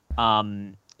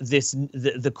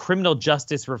 The criminal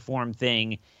justice reform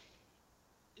thing,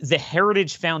 the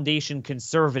Heritage Foundation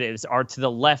conservatives are to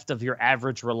the left of your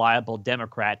average reliable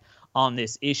Democrat on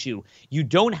this issue. You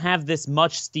don't have this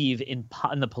much, Steve, in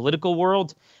the political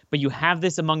world, but you have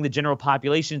this among the general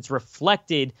population. It's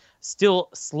reflected still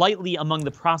slightly among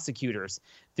the prosecutors.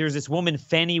 There's this woman,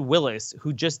 Fannie Willis,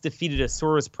 who just defeated a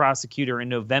Soros prosecutor in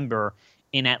November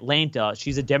in Atlanta.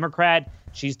 She's a Democrat.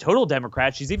 She's total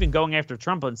Democrat. She's even going after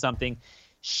Trump on something.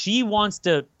 She wants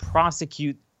to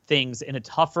prosecute things in a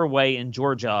tougher way in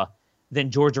Georgia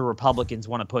than Georgia Republicans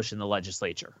want to push in the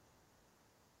legislature.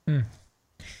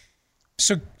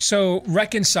 So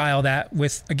reconcile that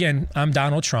with, again, I'm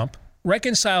Donald Trump.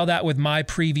 Reconcile that with my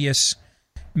previous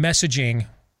messaging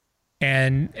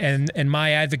and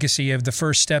my advocacy of the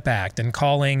First Step Act and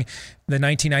calling the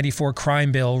 1994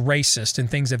 crime bill racist and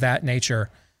things of that nature.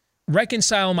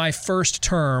 Reconcile my first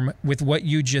term with what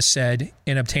you just said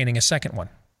in obtaining a second one.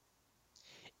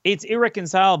 It's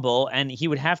irreconcilable, and he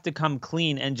would have to come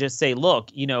clean and just say, look,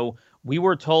 we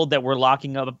were told that we're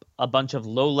locking up a bunch of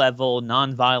low-level,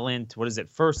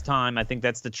 nonviolent, first time, I think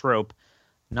that's the trope,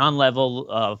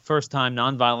 non-level, first-time,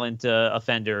 nonviolent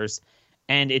offenders.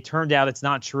 And it turned out it's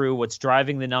not true. What's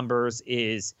driving the numbers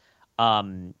is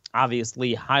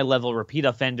obviously high-level repeat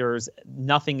offenders.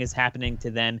 Nothing is happening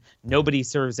to them. Nobody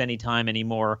serves any time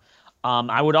anymore.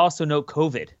 I would also note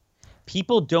COVID.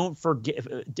 People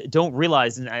don't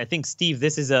realize, and I think, Steve,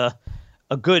 this is a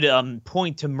good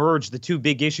point to merge the two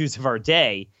big issues of our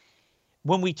day.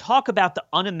 When we talk about the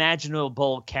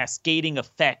unimaginable cascading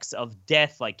effects of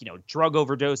death, like, drug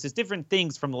overdoses, different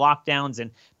things from lockdowns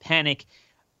and panic,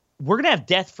 we're going to have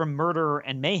death from murder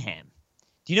and mayhem.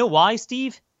 Do you know why,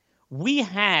 Steve? We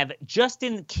have, just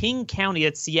in King County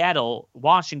at Seattle,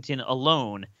 Washington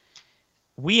alone,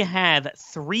 we have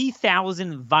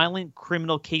 3,000 violent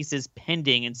criminal cases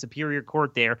pending in Superior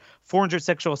Court there, 400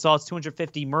 sexual assaults,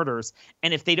 250 murders.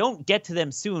 And if they don't get to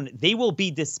them soon, they will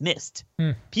be dismissed.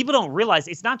 People don't realize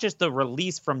it's not just the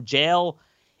release from jail.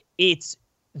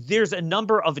 There's a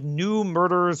number of new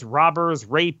murders, robbers,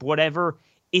 rape, whatever.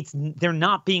 They're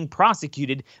not being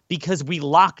prosecuted because we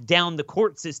locked down the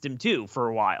court system too for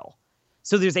a while.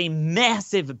 So there's a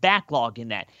massive backlog in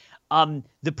that.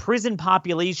 The prison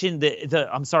population,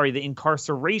 the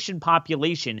incarceration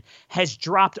population has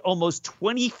dropped almost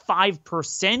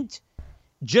 25%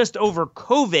 just over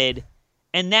COVID.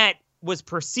 And that was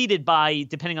preceded by,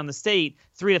 depending on the state,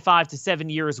 3 to 5 to 7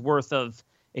 years worth of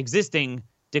existing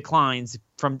declines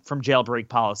from jailbreak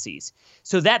policies.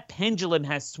 So that pendulum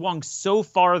has swung so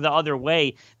far the other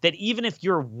way that even if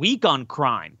you're weak on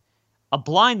crime, a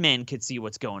blind man could see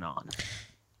what's going on.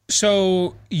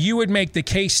 So you would make the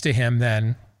case to him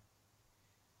then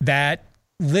that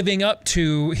living up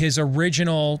to his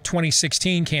original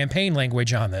 2016 campaign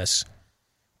language on this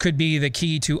could be the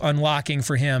key to unlocking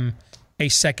for him a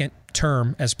second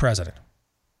term as president.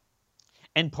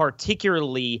 And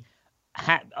particularly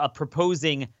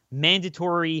proposing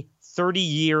mandatory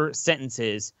 30-year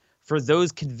sentences for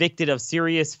those convicted of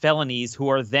serious felonies who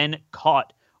are then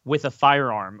caught with a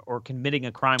firearm or committing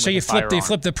a crime with a firearm. So you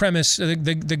flip the premise,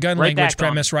 the gun language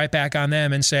premise right back on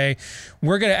them and say,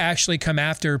 we're going to actually come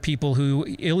after people who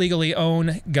illegally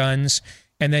own guns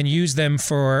and then use them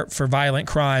for violent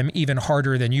crime even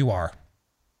harder than you are.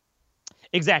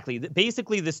 Exactly.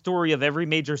 Basically, the story of every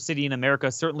major city in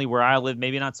America, certainly where I live,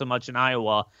 maybe not so much in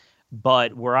Iowa,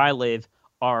 but where I live,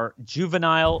 are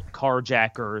juvenile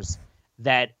carjackers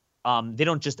that they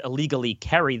don't just illegally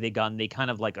carry the gun. They kind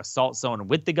of like assault someone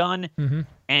with the gun. Mm-hmm.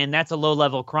 And that's a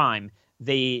low-level crime.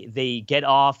 They get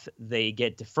off, they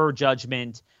get deferred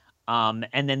judgment, and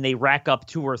then they rack up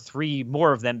 2 or 3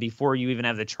 more of them before you even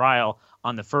have the trial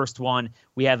on the first one.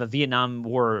 We have a Vietnam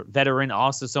War veteran,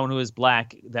 also someone who is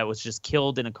black, that was just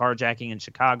killed in a carjacking in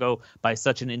Chicago by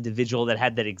such an individual that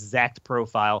had that exact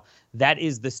profile. That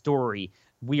is the story.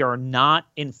 We are not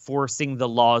enforcing the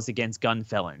laws against gun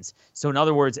felons. So in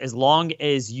other words, as long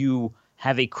as you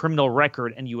have a criminal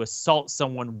record and you assault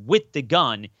someone with the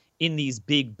gun in these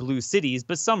big blue cities,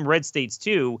 but some red states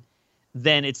too,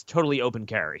 then it's totally open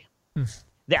carry.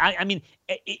 I mean,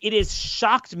 it has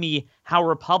shocked me how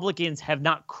Republicans have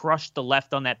not crushed the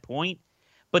left on that point.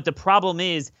 But the problem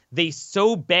is they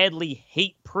so badly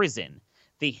hate prison.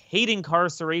 They hate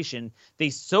incarceration. They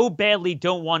so badly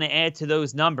don't want to add to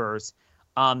those numbers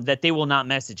that they will not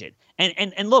message it.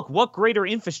 And look, what greater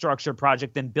infrastructure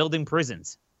project than building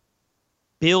prisons?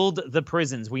 Build the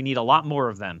prisons. We need a lot more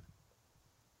of them.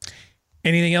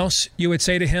 Anything else you would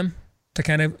say to him to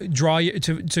kind of draw you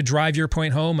to drive your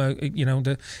point home?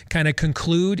 To kind of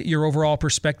conclude your overall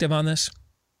perspective on this.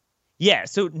 Yeah.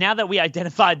 So now that we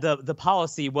identified the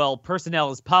policy, well,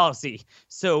 personnel is policy.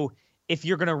 So if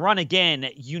you're going to run again,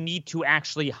 you need to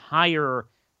actually hire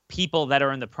people that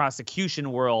are in the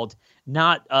prosecution world,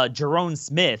 not Jerome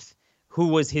Smith, who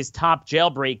was his top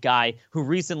jailbreak guy, who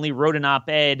recently wrote an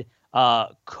op-ed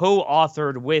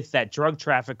co-authored with that drug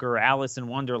trafficker, Alice in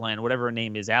Wonderland, whatever her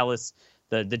name is, Alice,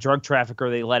 the drug trafficker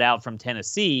they let out from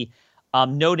Tennessee,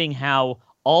 noting how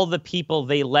all the people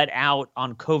they let out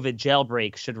on COVID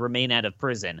jailbreak should remain out of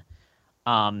prison.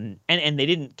 And they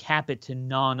didn't cap it to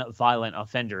non-violent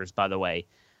offenders, by the way.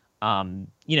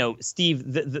 Steve,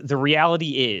 the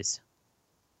reality is,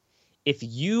 if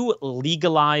you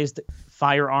legalized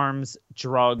firearms,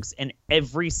 drugs, and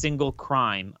every single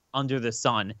crime under the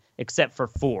sun, except for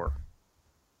 4,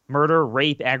 murder,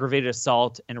 rape, aggravated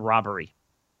assault, and robbery,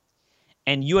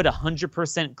 and you had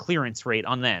 100% clearance rate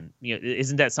on them,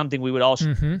 isn't that something we would all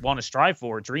want to strive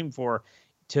for, dream for,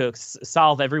 to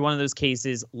solve every one of those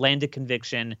cases, land a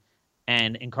conviction,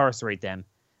 and incarcerate them?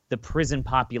 The prison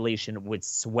population would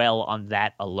swell on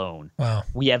that alone. Wow.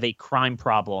 We have a crime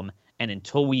problem, and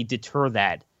until we deter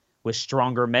that with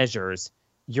stronger measures,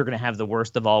 you're going to have the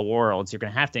worst of all worlds. You're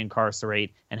going to have to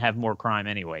incarcerate and have more crime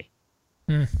anyway.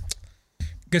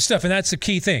 Good stuff. And that's the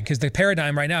key thing, because the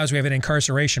paradigm right now is we have an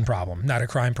incarceration problem, not a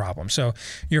crime problem. So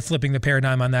you're flipping the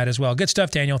paradigm on that as well. Good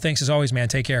stuff, Daniel. Thanks as always, man.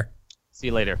 Take care. See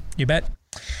you later. You bet.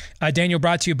 Daniel,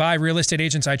 brought to you by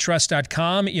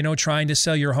realestateagentsitrust.com. Trying to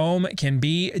sell your home can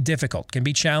be difficult, can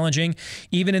be challenging,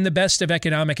 even in the best of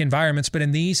economic environments, but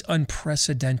in these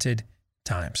unprecedented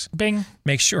times. Bing.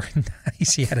 Make sure,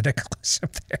 nice, he added a close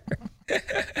up there.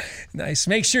 Nice.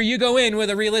 Make sure you go in with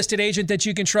a real estate agent that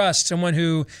you can trust, someone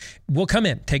who will come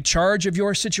in, take charge of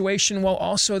your situation, while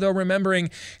also, though, remembering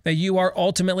that you are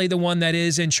ultimately the one that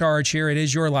is in charge here. It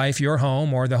is your life, your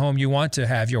home, or the home you want to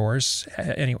have yours,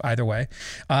 either way.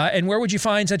 And where would you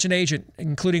find such an agent,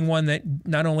 including one that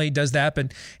not only does that,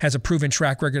 but has a proven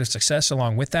track record of success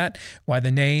along with that? Why,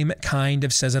 the name kind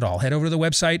of says it all. Head over to the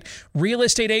website,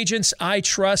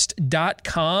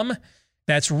 realestateagentsitrust.com.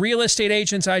 That's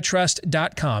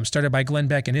realestateagentsitrust.com, started by Glenn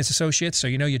Beck and his associates, so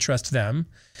you trust them.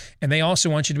 And they also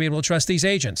want you to be able to trust these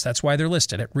agents. That's why they're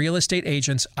listed at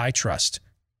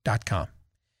realestateagentsitrust.com.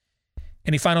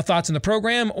 Any final thoughts on the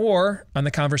program or on the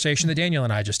conversation that Daniel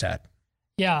and I just had?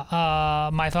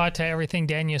 Yeah, my thought to everything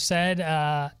Daniel said,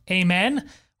 amen,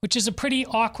 which is a pretty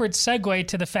awkward segue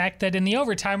to the fact that in the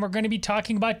overtime, we're going to be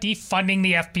talking about defunding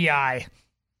the FBI.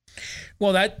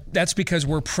 Well, that's because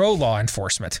we're pro-law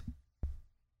enforcement.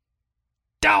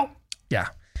 Don't. Yeah.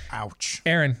 Ouch.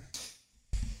 Aaron.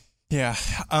 Yeah.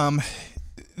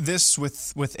 This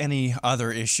with any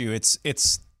other issue, it's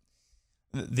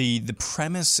the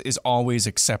premise is always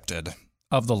accepted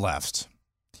of the left.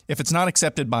 If it's not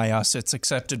accepted by us, it's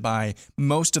accepted by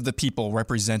most of the people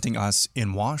representing us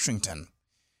in Washington.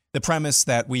 The premise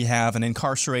that we have an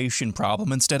incarceration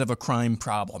problem instead of a crime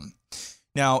problem.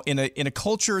 Now, in a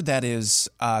culture that is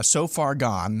so far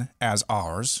gone as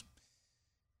ours,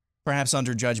 perhaps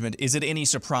under judgment, is it any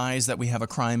surprise that we have a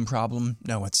crime problem?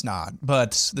 No, it's not.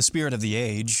 But the spirit of the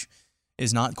age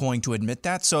is not going to admit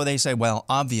that. So they say, well,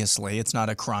 obviously it's not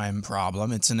a crime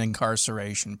problem. It's an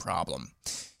incarceration problem.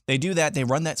 They do that. They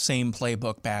run that same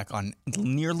playbook back on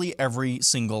nearly every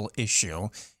single issue.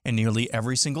 And nearly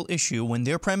every single issue, when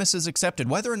their premise is accepted,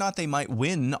 whether or not they might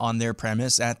win on their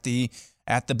premise at the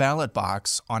ballot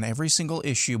box, on every single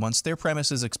issue, once their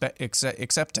premise is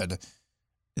accepted,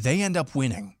 they end up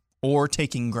winning or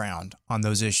taking ground on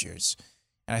those issues.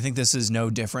 And I think this is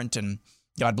no different. And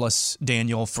God bless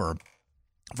Daniel for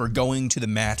going to the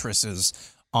mattresses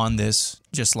on this,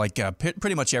 just like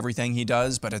pretty much everything he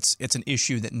does. But it's an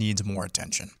issue that needs more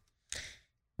attention.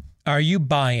 Are you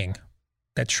buying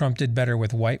that Trump did better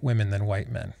with white women than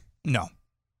white men? No.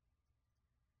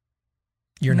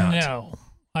 You're not. No.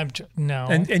 No.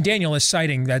 And Daniel is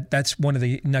citing that's one of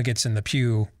the nuggets in the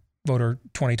Pew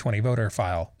 2020 voter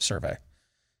file survey,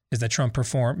 is that Trump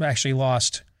actually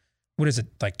lost, what is it,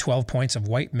 like 12 points of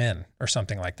white men or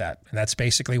something like that. And that's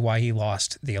basically why he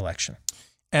lost the election.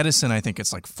 Edison, I think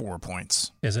it's like 4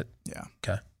 points. Is it? Yeah.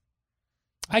 Okay.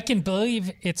 I can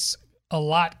believe it's a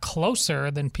lot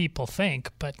closer than people think,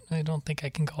 but I don't think I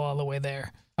can go all the way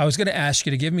there. I was going to ask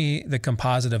you to give me the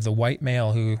composite of the white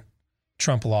male who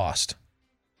Trump lost.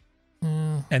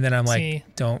 And then I'm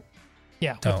like, don't.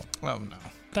 Oh, no.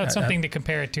 That's something to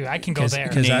compare it to. I can go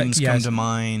there. Names come to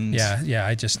mind. Yeah.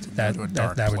 I just, that would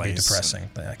be depressing.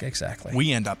 Exactly.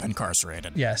 We end up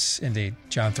incarcerated. Yes, indeed.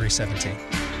 John 3:17.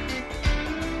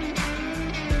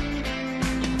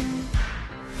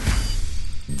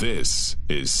 This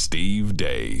is Steve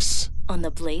Deace on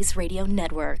the Blaze Radio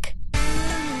Network.